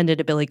having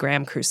attended a Billy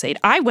Graham crusade.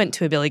 I went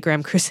to a Billy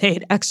Graham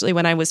crusade actually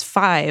when I was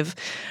 5,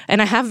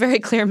 and I have very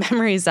clear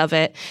memories of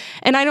it.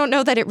 And I don't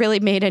know that it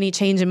really made any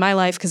change in my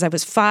life because I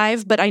was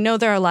 5, but I know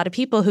there are a lot of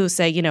people who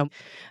say, you know,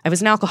 I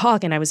was an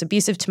alcoholic and I was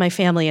abusive to my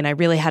family and I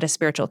really had a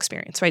spiritual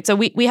experience, right? So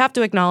we have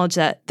to acknowledge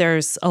that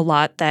there's a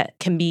lot that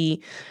can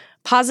be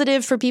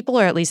positive for people,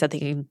 or at least that they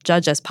can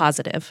judge as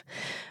positive.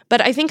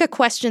 But I think a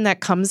question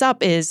that comes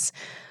up is,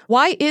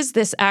 why is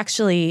this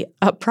actually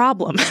a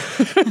problem?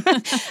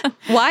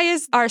 Why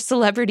is our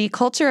celebrity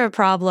culture a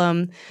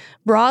problem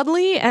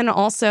broadly and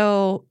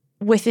also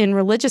within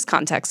religious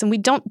contexts? And we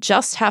don't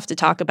just have to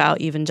talk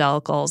about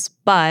evangelicals,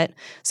 but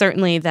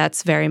certainly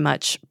that's very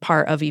much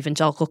part of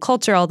evangelical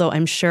culture, although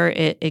I'm sure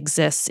it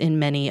exists in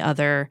many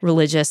other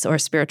religious or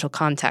spiritual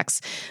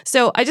contexts.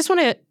 So I just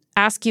want to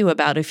ask you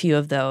about a few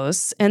of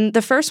those. And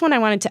the first one I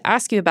wanted to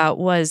ask you about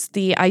was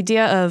the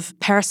idea of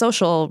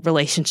parasocial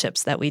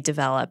relationships that we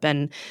develop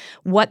and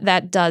what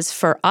that does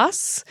for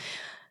us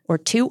or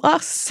to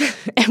us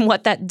and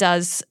what that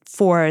does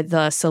for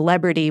the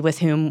celebrity with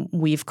whom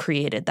we've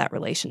created that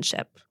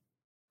relationship.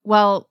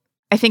 Well,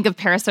 I think of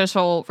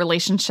parasocial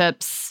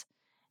relationships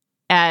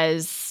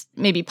as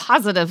maybe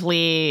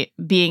positively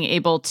being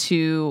able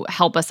to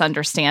help us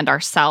understand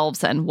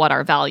ourselves and what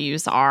our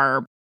values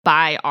are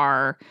by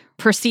our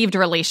perceived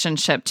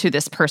relationship to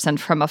this person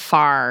from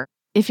afar.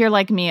 If you're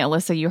like me,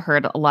 Alyssa, you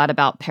heard a lot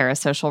about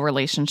parasocial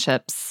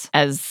relationships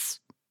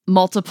as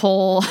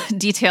multiple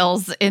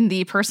details in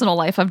the personal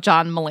life of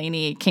John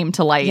Mulaney came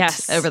to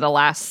light over the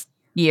last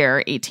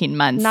year, 18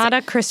 months. Not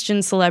a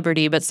Christian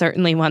celebrity, but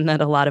certainly one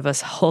that a lot of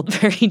us hold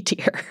very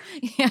dear.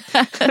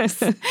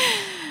 Yes.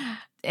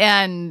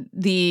 And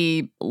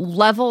the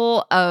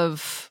level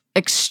of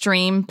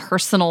extreme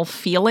personal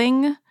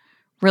feeling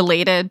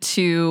related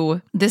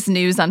to this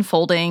news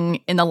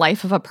unfolding in the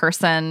life of a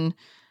person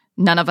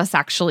none of us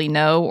actually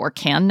know or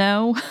can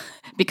know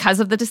because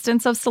of the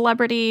distance of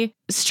celebrity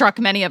struck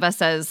many of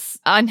us as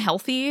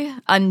unhealthy,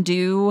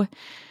 undue.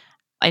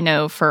 I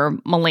know for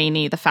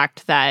Mulaney, the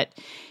fact that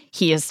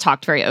he has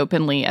talked very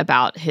openly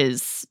about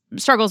his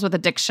struggles with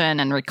addiction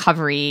and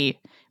recovery,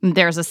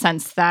 there's a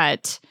sense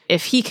that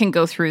if he can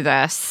go through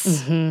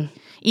this,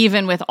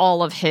 even with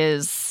all of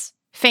his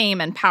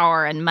fame and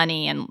power and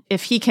money, and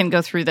if he can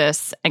go through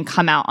this and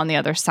come out on the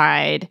other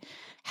side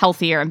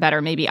healthier and better,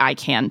 maybe I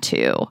can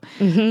too.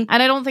 And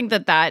I don't think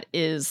that that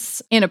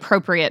is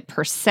inappropriate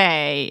per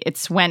se.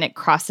 It's when it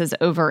crosses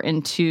over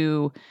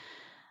into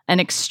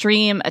an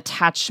extreme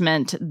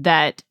attachment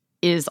that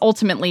is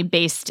ultimately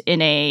based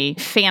in a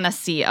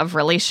fantasy of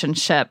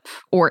relationship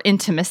or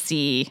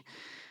intimacy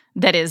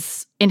that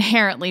is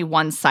inherently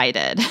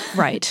one-sided.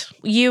 Right.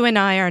 You and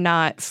I are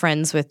not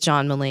friends with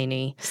John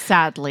Mulaney.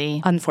 Sadly.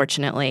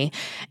 Unfortunately.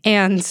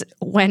 And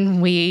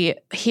when we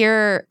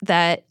hear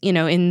that, you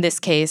know, in this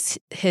case,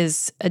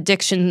 his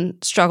addiction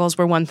struggles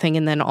were one thing,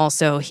 and then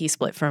also he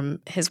split from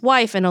his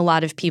wife, and a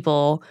lot of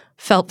people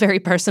felt very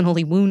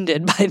personally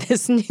wounded by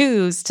this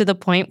news to the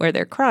point where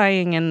they're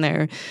crying and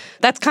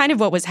that's kind of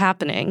what was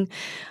happening.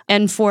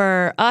 And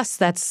for us,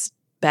 that's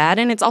bad,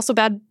 and it's also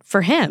bad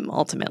for him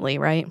ultimately,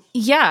 right?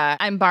 Yeah,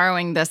 I'm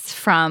borrowing this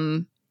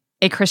from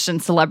a Christian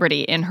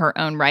celebrity in her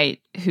own right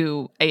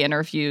who I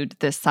interviewed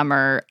this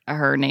summer.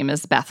 Her name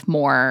is Beth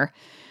Moore.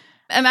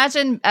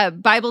 Imagine a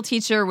Bible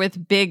teacher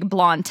with big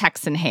blonde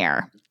Texan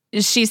hair.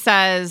 She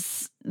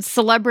says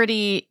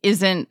celebrity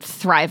isn't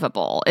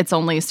thrivable, it's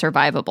only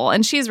survivable.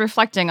 And she's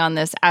reflecting on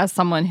this as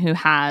someone who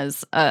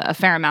has a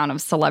fair amount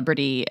of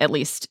celebrity, at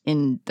least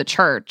in the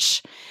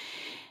church.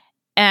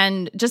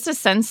 And just a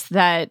sense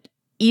that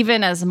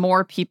even as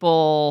more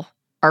people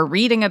are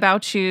reading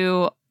about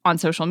you on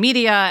social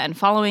media and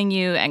following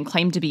you and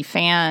claim to be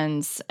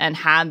fans and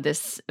have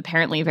this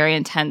apparently very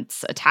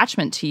intense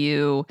attachment to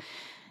you,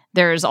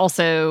 there's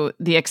also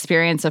the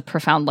experience of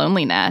profound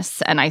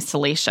loneliness and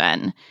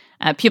isolation.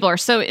 People are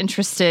so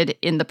interested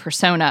in the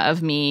persona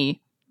of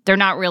me. They're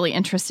not really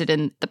interested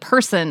in the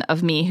person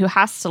of me who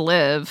has to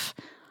live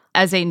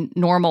as a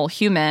normal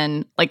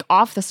human, like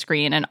off the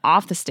screen and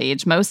off the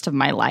stage most of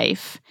my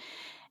life.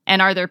 And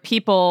are there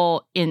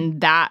people in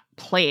that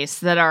place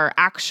that are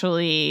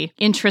actually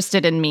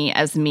interested in me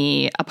as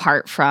me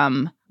apart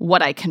from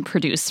what I can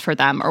produce for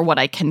them or what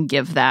I can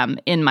give them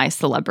in my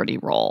celebrity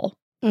role?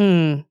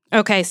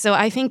 Okay, so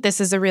I think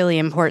this is a really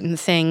important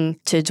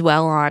thing to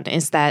dwell on,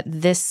 is that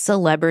this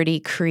celebrity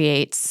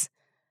creates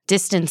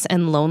distance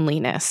and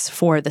loneliness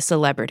for the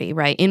celebrity,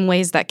 right? In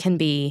ways that can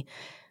be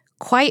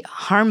quite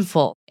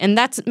harmful. And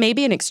that's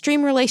maybe an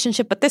extreme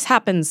relationship, but this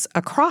happens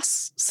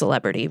across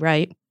celebrity,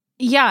 right?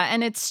 Yeah,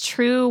 and it's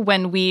true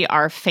when we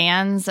are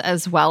fans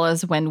as well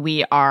as when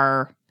we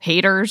are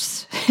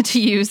haters, to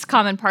use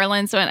common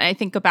parlance. And I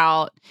think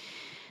about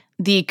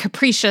the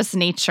capricious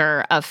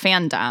nature of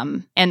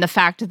fandom and the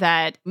fact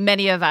that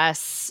many of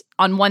us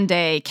on one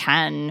day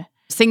can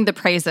sing the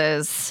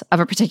praises of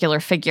a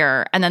particular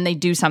figure, and then they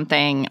do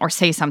something or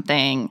say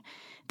something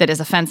that is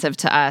offensive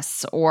to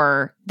us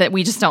or that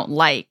we just don't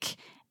like,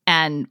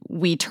 and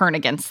we turn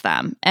against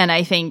them. And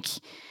I think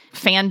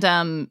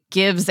fandom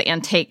gives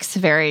and takes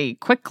very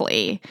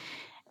quickly.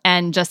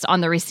 And just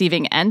on the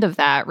receiving end of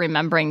that,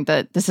 remembering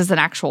that this is an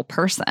actual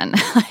person.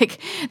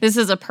 Like, this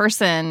is a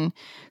person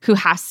who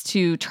has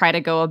to try to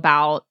go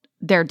about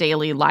their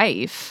daily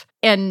life.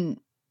 And,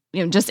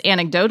 you know, just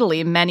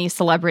anecdotally, many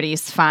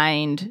celebrities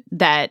find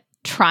that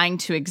trying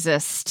to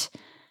exist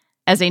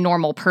as a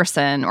normal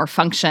person or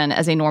function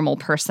as a normal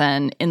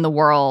person in the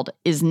world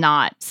is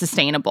not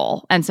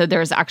sustainable. And so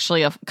there's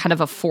actually a kind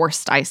of a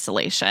forced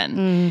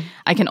isolation.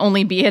 I can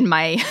only be in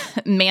my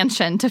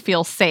mansion to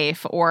feel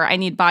safe, or I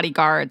need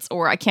bodyguards,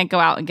 or I can't go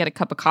out and get a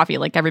cup of coffee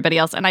like everybody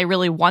else. And I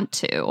really want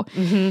to.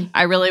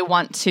 I really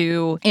want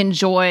to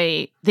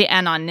enjoy the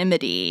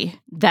anonymity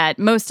that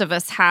most of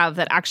us have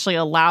that actually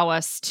allow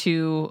us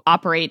to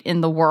operate in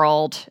the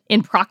world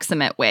in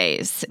proximate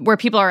ways, where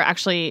people are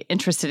actually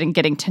interested in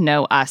getting to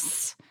know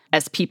us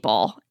as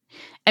people.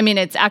 I mean,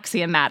 it's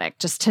axiomatic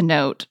just to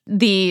note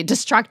the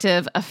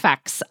destructive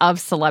effects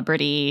of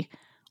celebrity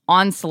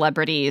on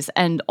celebrities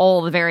and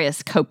all the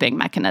various coping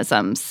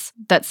mechanisms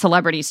that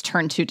celebrities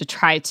turn to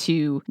try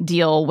to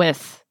deal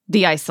with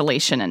the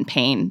isolation and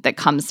pain that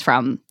comes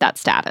from that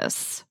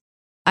status.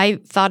 I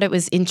thought it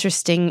was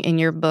interesting in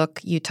your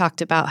book, you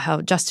talked about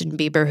how Justin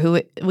Bieber,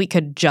 who we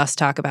could just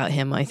talk about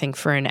him, I think,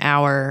 for an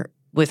hour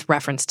with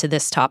reference to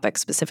this topic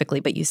specifically,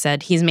 but you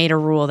said he's made a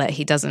rule that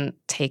he doesn't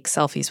take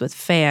selfies with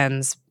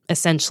fans,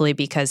 essentially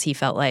because he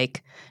felt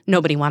like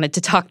nobody wanted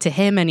to talk to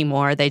him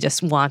anymore. They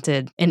just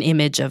wanted an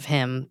image of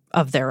him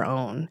of their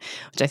own,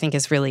 which I think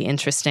is really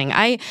interesting.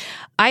 I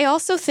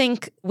also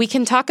think we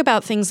can talk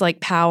about things like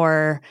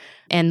power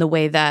and the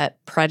way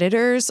that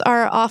predators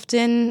are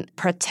often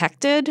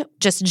protected,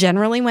 just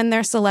generally when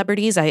they're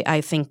celebrities.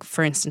 I think,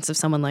 for instance, of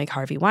someone like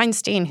Harvey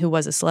Weinstein, who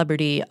was a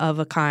celebrity of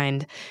a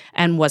kind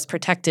and was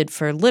protected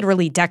for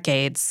literally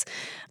decades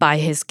by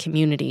his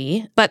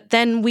community. But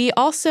then we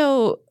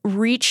also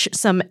reach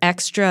some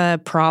extra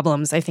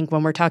problems, I think,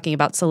 when we're talking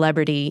about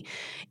celebrity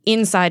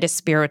inside a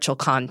spiritual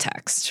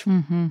context.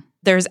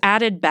 There's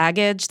added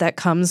baggage that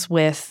comes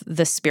with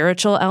the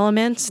spiritual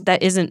element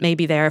that isn't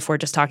maybe there if we're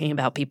just talking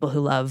about people who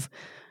love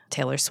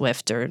Taylor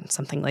Swift or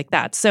something like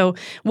that. So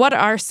what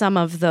are some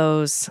of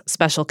those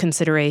special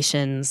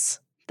considerations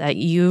that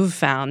you've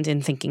found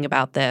in thinking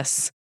about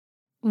this?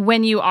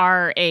 When you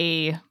are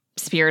a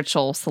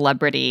spiritual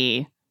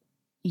celebrity,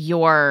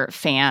 your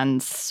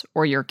fans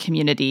or your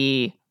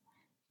community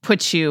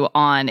puts you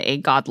on a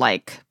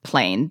godlike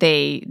plane.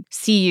 They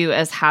see you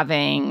as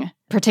having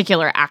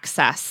particular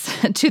access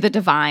to the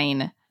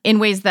divine in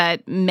ways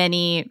that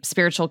many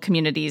spiritual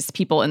communities,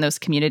 people in those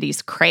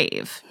communities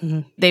crave.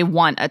 They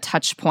want a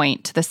touch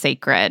point to the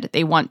sacred.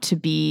 They want to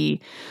be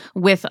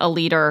with a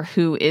leader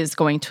who is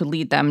going to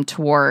lead them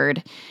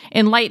toward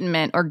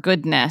enlightenment or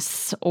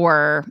goodness,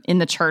 or in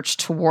the church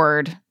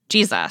toward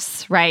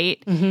Jesus,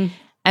 right?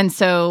 And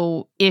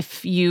so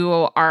if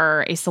you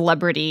are a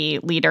celebrity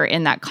leader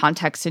in that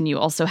context and you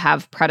also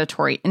have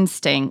predatory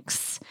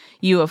instincts,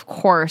 you, of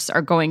course,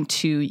 are going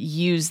to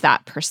use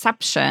that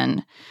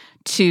perception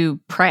to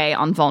prey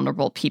on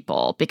vulnerable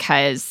people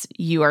because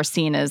you are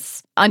seen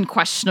as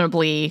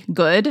unquestionably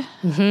good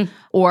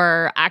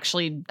or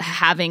actually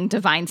having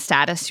divine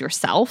status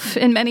yourself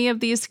in many of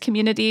these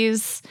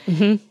communities.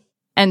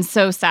 And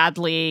so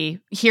sadly,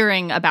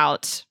 hearing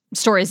about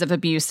stories of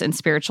abuse in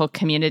spiritual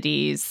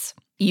communities,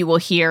 you will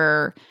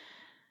hear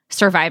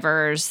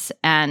survivors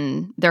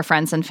and their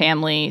friends and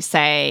family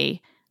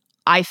say,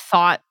 I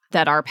thought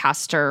that our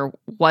pastor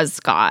was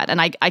God.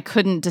 And I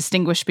couldn't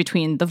distinguish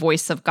between the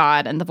voice of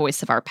God and the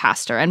voice of our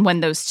pastor. And when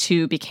those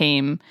two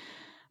became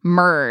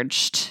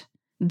merged,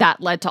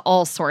 that led to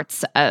all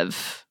sorts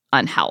of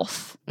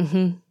unhealth.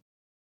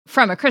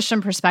 From a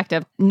Christian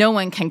perspective, no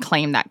one can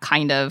claim that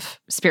kind of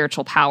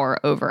spiritual power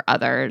over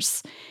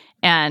others.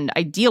 And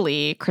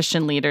ideally,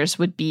 Christian leaders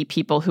would be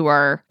people who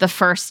are the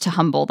first to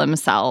humble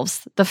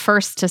themselves, the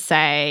first to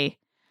say,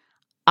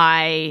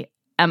 I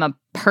am a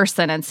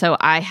person, and so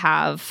I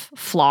have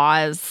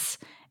flaws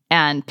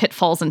and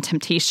pitfalls and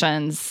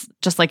temptations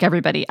just like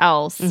everybody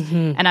else.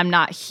 And I'm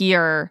not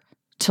here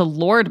to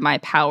lord my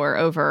power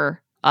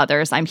over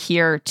others. I'm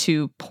here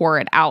to pour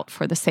it out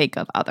for the sake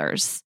of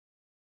others.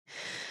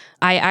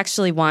 I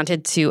actually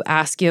wanted to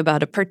ask you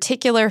about a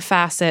particular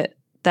facet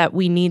that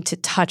we need to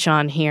touch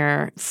on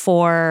here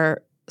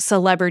for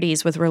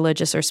celebrities with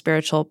religious or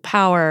spiritual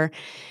power,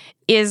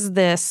 is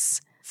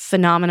this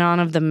phenomenon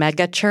of the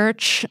mega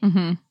church.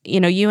 Mm-hmm. You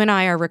know, you and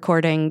I are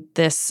recording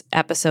this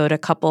episode a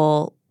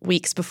couple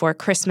weeks before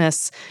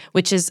Christmas,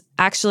 which is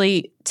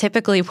actually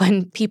typically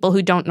when people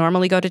who don't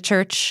normally go to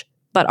church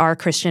but are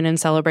Christian and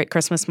celebrate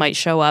Christmas might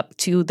show up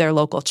to their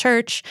local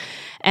church.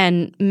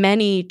 And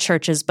many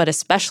churches, but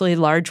especially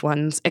large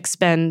ones,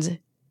 expend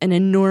an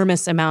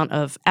enormous amount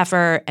of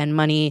effort and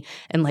money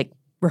and like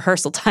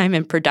rehearsal time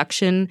and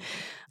production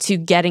to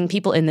getting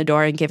people in the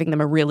door and giving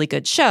them a really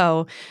good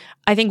show.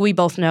 I think we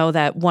both know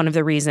that one of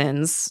the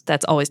reasons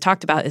that's always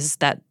talked about is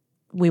that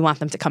we want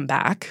them to come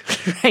back,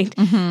 right?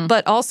 Mm-hmm.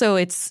 But also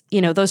it's, you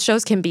know, those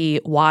shows can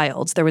be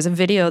wild. There was a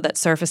video that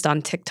surfaced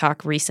on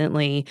TikTok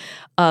recently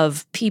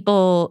of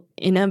people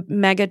in a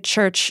mega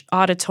church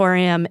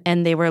auditorium,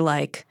 and they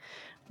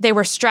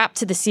were strapped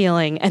to the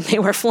ceiling and they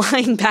were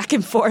flying back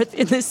and forth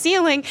in the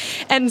ceiling.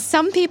 And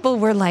some people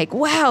were like,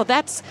 wow,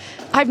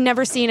 I've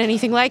never seen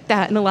anything like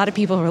that. And a lot of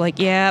people were like,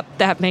 yeah,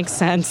 that makes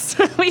sense.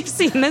 We've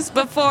seen this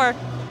before.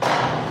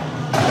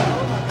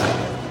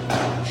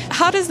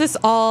 How does this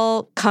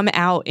all come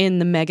out in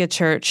the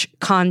megachurch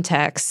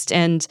context,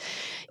 and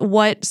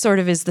what sort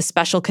of is the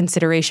special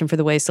consideration for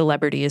the way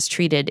celebrity is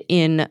treated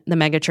in the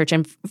megachurch?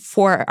 And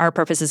for our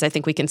purposes, I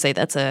think we can say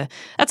that's a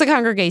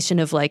congregation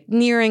of like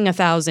nearing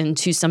 1,000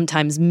 to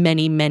sometimes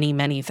many, many,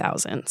 many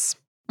thousands.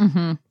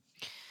 Mm-hmm.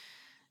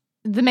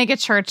 The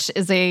megachurch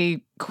is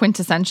a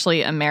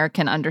quintessentially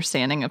American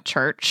understanding of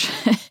church.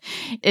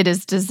 It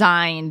is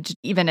designed,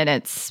 even in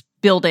its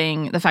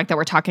building, the fact that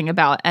we're talking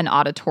about an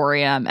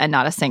auditorium and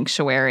not a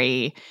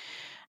sanctuary,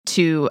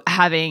 to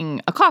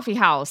having a coffee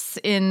house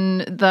in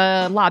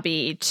the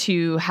lobby,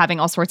 to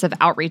having all sorts of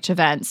outreach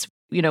events.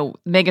 You know,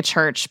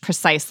 megachurch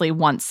precisely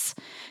wants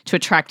to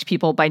attract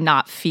people by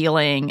not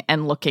feeling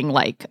and looking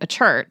like a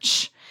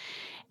church.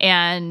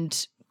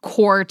 And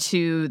core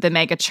to the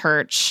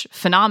megachurch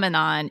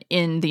phenomenon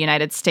in the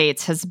United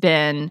States has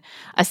been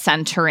a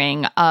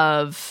centering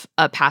of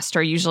a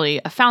pastor, usually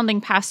a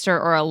founding pastor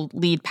or a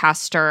lead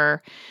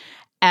pastor,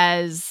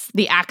 as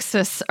the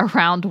axis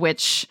around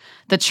which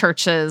the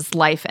church's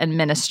life and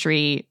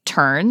ministry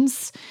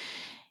turns.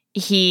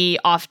 He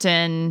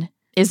often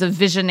is a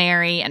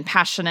visionary and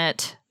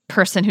passionate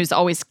person who's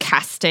always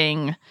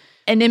casting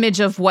an image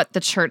of what the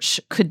church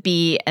could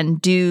be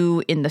and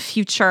do in the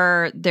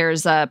future.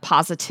 There's a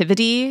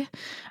positivity.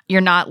 You're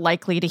not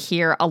likely to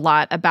hear a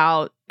lot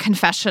about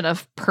confession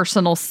of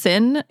personal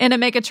sin in a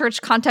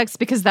megachurch context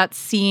because that's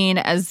seen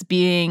as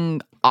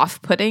being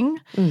off-putting.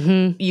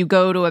 Mm-hmm. You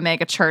go to a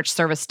megachurch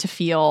service to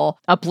feel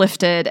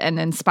uplifted and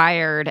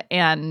inspired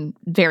and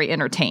very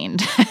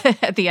entertained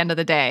at the end of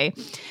the day.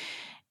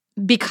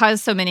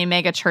 Because so many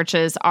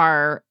megachurches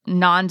are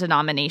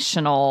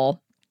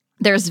non-denominational,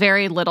 there's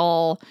very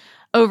little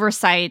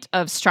oversight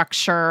of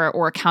structure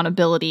or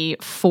accountability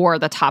for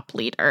the top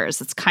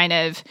leaders. It's kind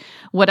of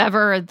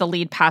whatever the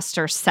lead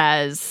pastor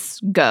says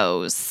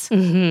goes.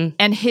 Mm-hmm.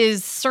 And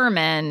his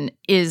sermon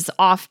is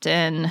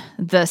often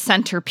the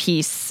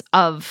centerpiece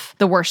of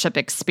the worship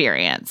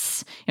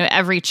experience. You know,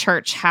 every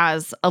church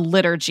has a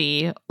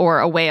liturgy or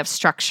a way of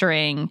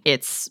structuring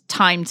its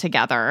time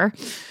together,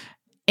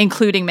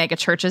 including mega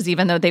churches,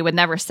 even though they would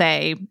never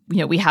say, you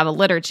know, we have a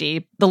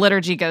liturgy. The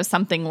liturgy goes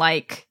something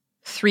like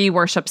 3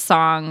 worship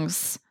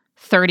songs,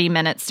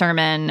 30-minute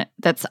sermon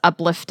that's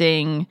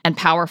uplifting and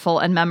powerful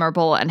and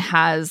memorable and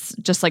has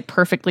just like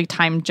perfectly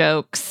timed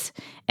jokes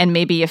and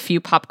maybe a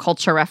few pop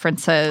culture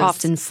references.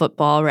 Often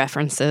football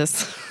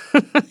references.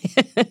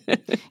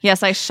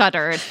 Yes, I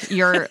shuddered.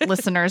 Your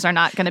listeners are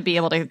not going to be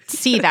able to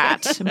see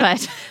that,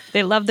 but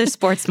they love their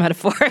sports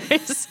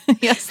metaphors.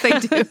 Yes, they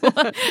do.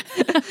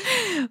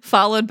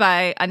 Followed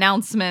by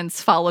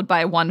announcements, followed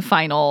by one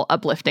final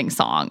uplifting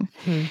song.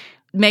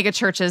 Mega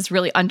churches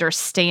really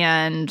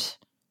understand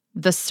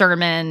the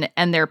sermon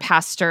and their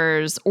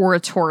pastors'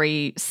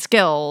 oratory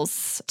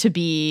skills to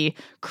be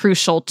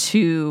crucial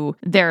to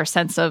their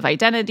sense of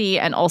identity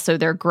and also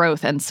their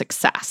growth and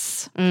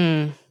success.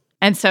 And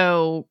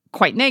so,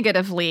 quite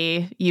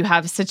negatively, you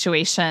have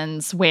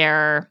situations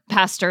where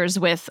pastors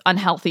with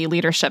unhealthy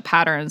leadership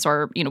patterns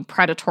or, you know,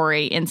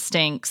 predatory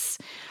instincts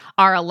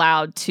are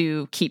allowed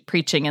to keep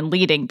preaching and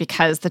leading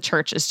because the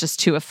church is just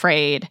too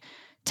afraid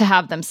to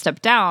have them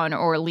step down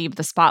or leave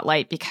the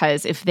spotlight,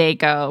 because if they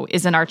go,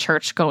 isn't our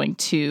church going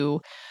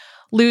to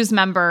lose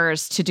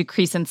members, to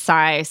decrease in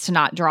size, to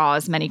not draw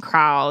as many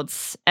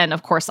crowds? And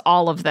of course,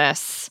 all of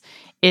this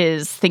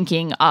is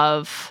thinking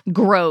of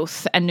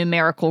growth and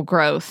numerical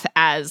growth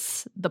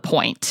as the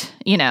point,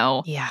 you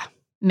know? Yeah.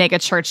 Mega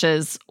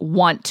churches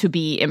want to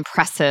be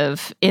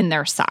impressive in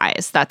their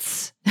size.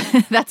 That's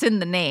in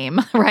the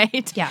name,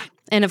 right? Yeah.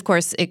 And of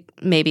course, it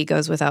maybe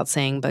goes without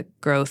saying, but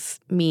growth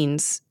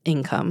means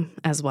income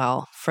as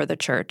well for the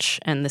church.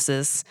 And this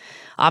is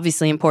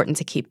obviously important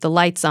to keep the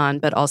lights on,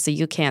 but also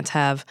you can't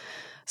have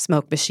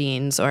smoke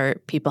machines or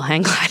people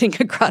hang gliding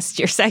across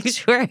your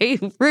sanctuary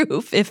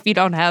roof if you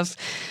don't have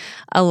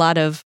a lot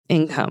of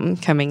income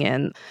coming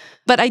in.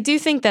 But I do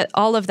think that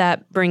all of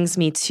that brings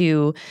me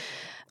to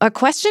a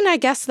question, I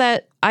guess,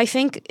 that I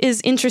think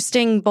is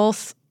interesting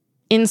both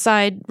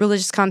inside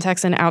religious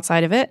context and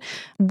outside of it.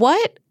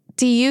 What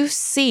do you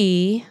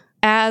see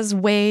as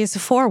ways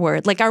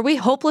forward? Like, are we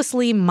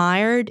hopelessly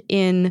mired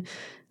in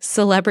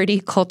celebrity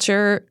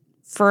culture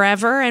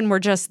forever and we're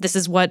just, this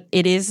is what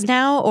it is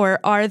now? Or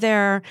are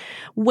there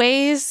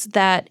ways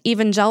that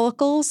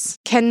evangelicals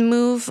can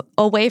move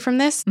away from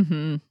this?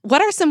 Mm-hmm.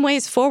 What are some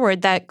ways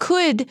forward that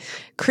could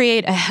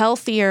create a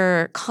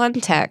healthier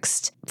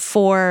context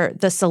for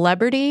the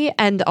celebrity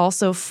and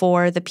also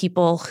for the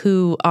people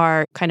who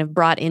are kind of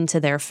brought into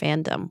their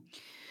fandom?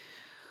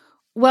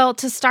 Well,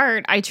 to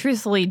start, I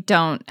truthfully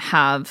don't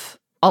have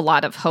a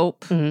lot of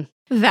hope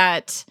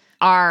that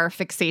our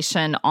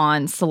fixation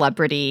on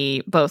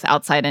celebrity, both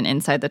outside and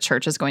inside the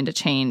church, is going to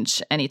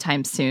change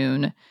anytime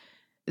soon.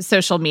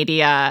 Social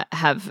media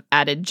have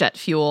added jet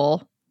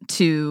fuel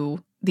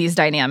to these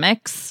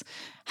dynamics,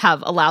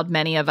 have allowed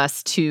many of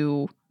us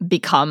to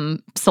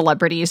become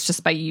celebrities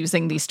just by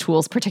using these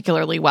tools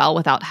particularly well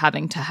without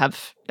having to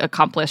have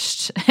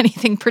accomplished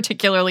anything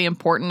particularly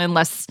important,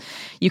 unless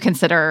you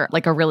consider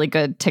like a really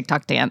good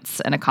TikTok dance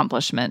an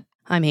accomplishment.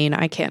 I mean,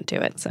 I can't do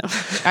it, so.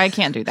 I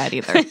can't do that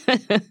either.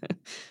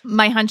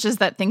 My hunch is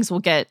that things will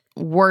get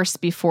worse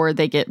before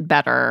they get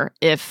better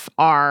if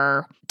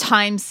our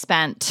time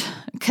spent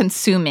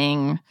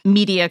consuming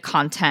media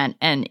content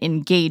and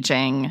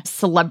engaging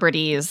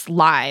celebrities'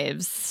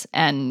 lives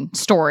and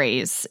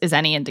stories is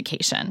any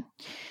indication.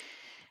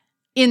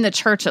 In the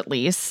church, at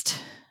least,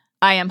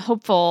 I am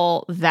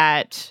hopeful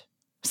that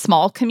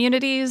small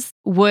communities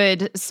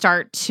would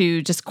start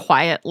to just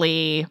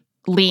quietly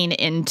lean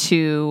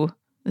into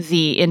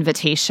the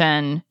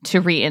invitation to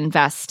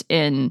reinvest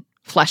in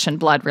flesh and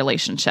blood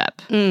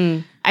relationship.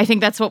 I think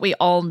that's what we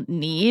all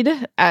need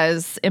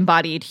as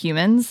embodied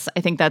humans. I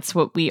think that's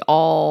what we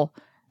all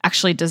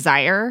actually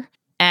desire.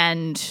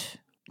 And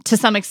to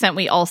some extent,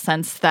 we all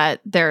sense that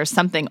there's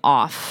something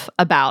off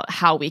about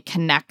how we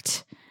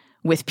connect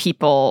with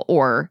people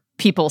or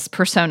people's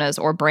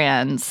personas or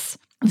brands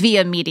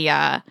via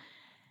media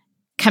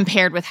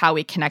compared with how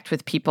we connect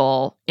with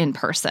people in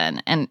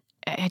person. And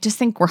I just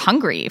think we're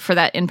hungry for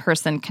that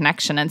in-person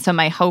connection. And so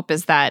my hope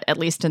is that, at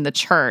least in the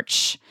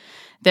church,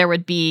 there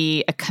would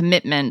be a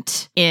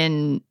commitment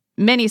in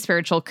many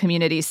spiritual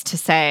communities to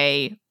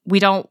say, we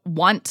don't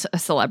want a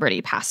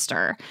celebrity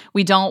pastor.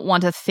 We don't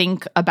want to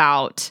think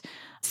about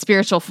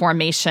spiritual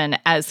formation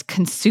as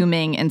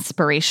consuming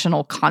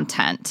inspirational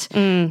content.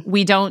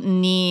 We don't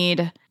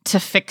need to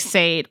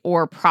fixate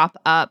or prop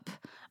up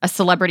a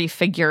celebrity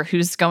figure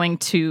who's going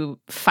to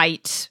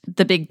fight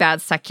the big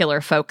bad secular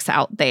folks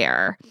out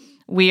there.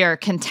 We are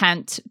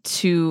content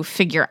to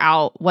figure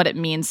out what it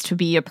means to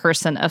be a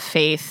person of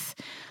faith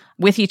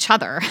with each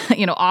other,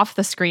 off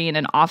the screen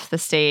and off the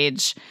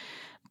stage,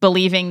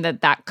 believing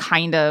that that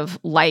kind of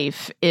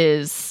life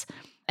is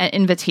an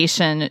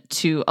invitation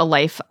to a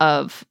life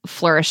of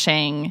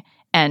flourishing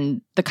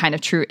and the kind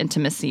of true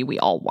intimacy we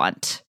all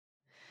want.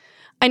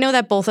 I know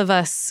that both of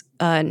us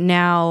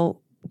now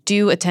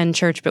do attend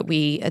church, but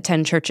we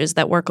attend churches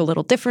that work a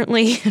little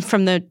differently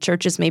from the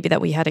churches maybe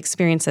that we had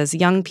experienced as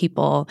young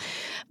people.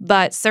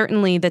 But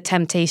certainly the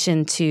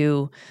temptation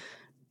to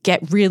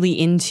get really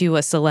into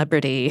a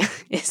celebrity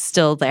is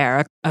still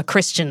there, a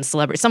Christian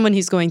celebrity, someone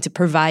who's going to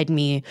provide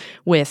me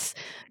with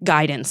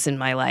guidance in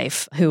my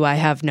life, who I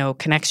have no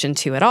connection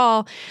to at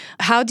all.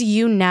 How do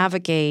you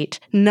navigate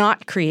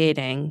not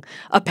creating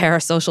a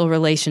parasocial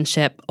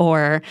relationship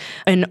or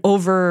an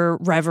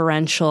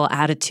over-reverential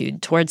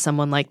attitude towards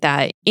someone like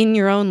that in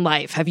your own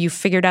life? Have you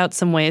figured out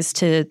some ways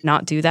to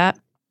not do that?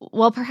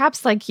 Well,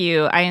 perhaps like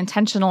you, I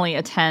intentionally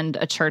attend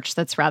a church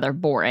that's rather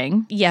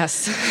boring.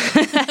 Yes,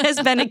 that has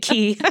been a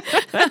key.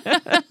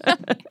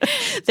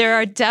 There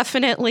are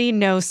definitely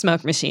no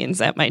smoke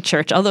machines at my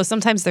church, although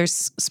sometimes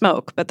there's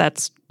smoke, but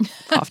that's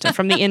often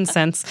from the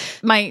incense.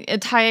 My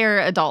entire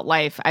adult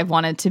life, I've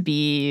wanted to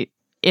be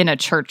in a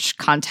church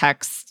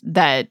context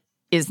that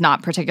is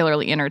not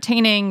particularly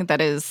entertaining,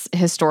 that is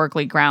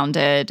historically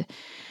grounded,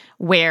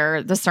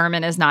 where the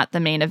sermon is not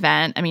the main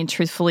event. I mean,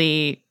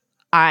 truthfully,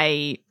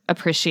 I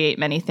appreciate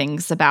many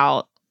things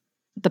about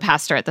the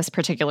pastor at this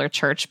particular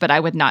church, but I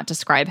would not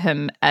describe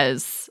him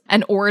as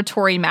an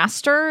oratory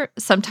master.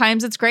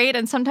 Sometimes it's great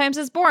and sometimes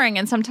it's boring,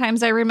 and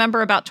sometimes I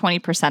remember about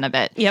 20% of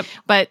it. Yep.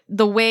 But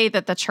the way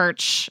that the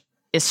church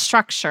is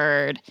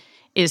structured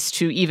is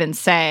to even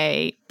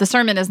say the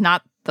sermon is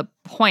not the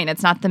point,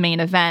 it's not the main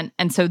event,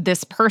 and so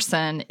this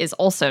person is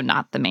also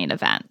not the main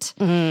event.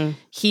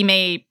 He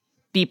may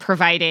be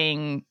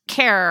providing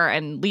care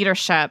and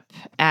leadership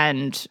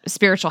and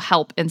spiritual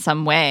help in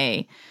some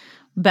way,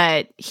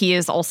 but he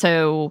is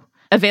also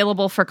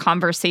available for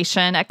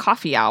conversation at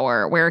coffee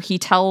hour where he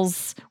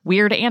tells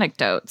weird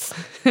anecdotes.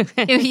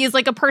 He's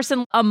like a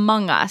person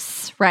among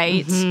us,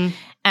 right?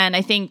 And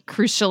I think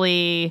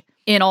crucially,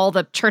 in all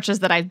the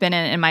churches that I've been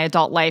in my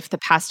adult life, the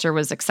pastor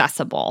was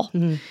accessible.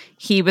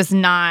 He was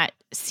not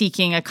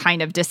seeking a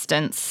kind of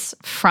distance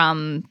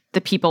from the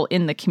people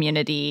in the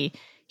community.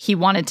 He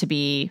wanted to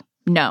be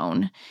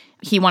known.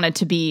 He wanted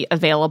to be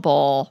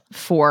available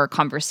for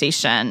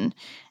conversation.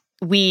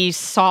 we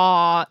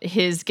saw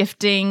his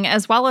gifting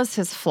as well as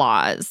his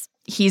flaws.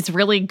 He's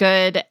really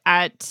good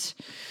at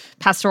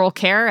pastoral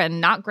care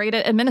and not great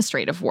at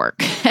administrative work.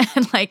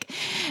 And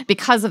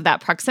because of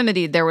that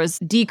proximity, there was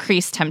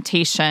decreased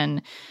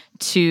temptation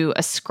to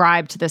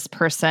ascribe to this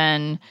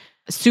person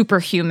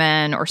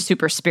superhuman or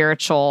super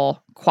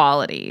spiritual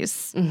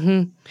qualities.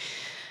 Mm-hmm.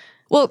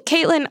 Well,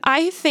 Caitlin,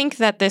 I think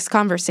that this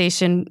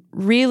conversation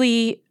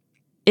really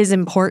is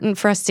important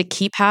for us to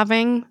keep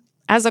having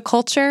as a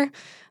culture,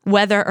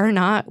 whether or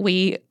not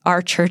we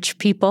are church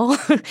people.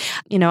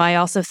 I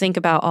also think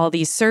about all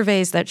these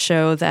surveys that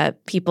show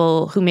that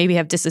people who maybe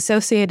have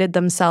disassociated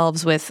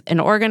themselves with an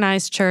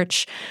organized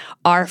church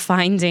are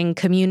finding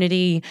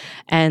community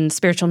and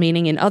spiritual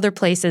meaning in other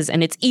places.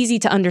 And it's easy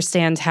to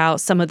understand how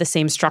some of the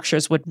same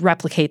structures would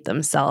replicate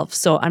themselves.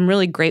 So I'm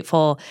really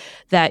grateful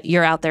that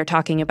you're out there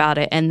talking about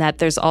it and that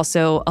there's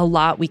also a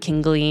lot we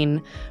can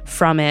glean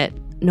from it,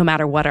 no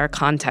matter what our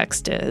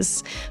context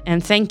is.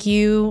 And thank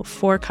you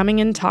for coming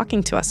and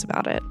talking to us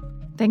about it.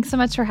 Thanks so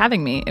much for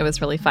having me. It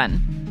was really fun.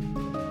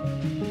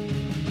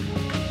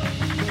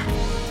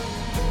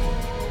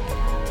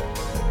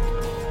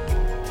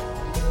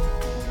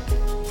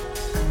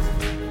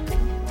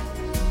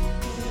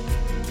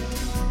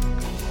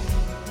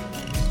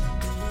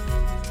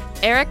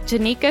 Eric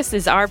Janikis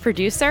is our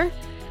producer.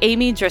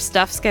 Amy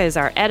Drostowska is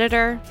our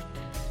editor.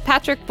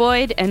 Patrick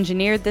Boyd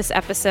engineered this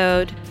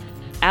episode.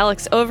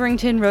 Alex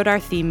Overington wrote our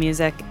theme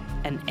music,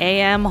 and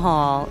A.M.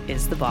 Hall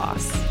is the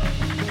boss.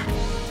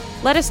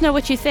 Let us know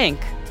what you think.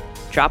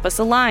 Drop us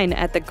a line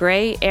at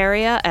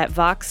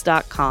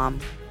thegrayarea@vox.com.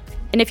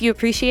 And if you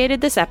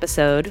appreciated this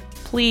episode,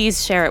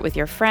 please share it with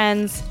your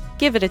friends,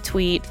 give it a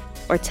tweet,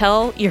 or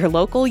tell your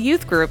local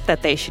youth group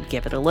that they should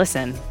give it a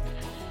listen.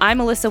 I'm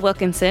Alyssa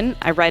Wilkinson.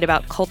 I write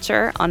about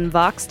culture on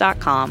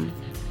vox.com.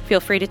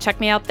 Feel free to check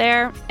me out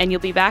there, and you'll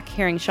be back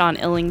hearing Sean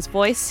Illing's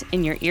voice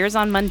in your ears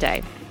on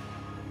Monday.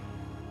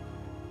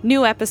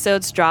 New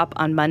episodes drop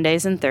on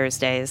Mondays and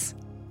Thursdays.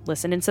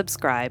 Listen and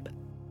subscribe.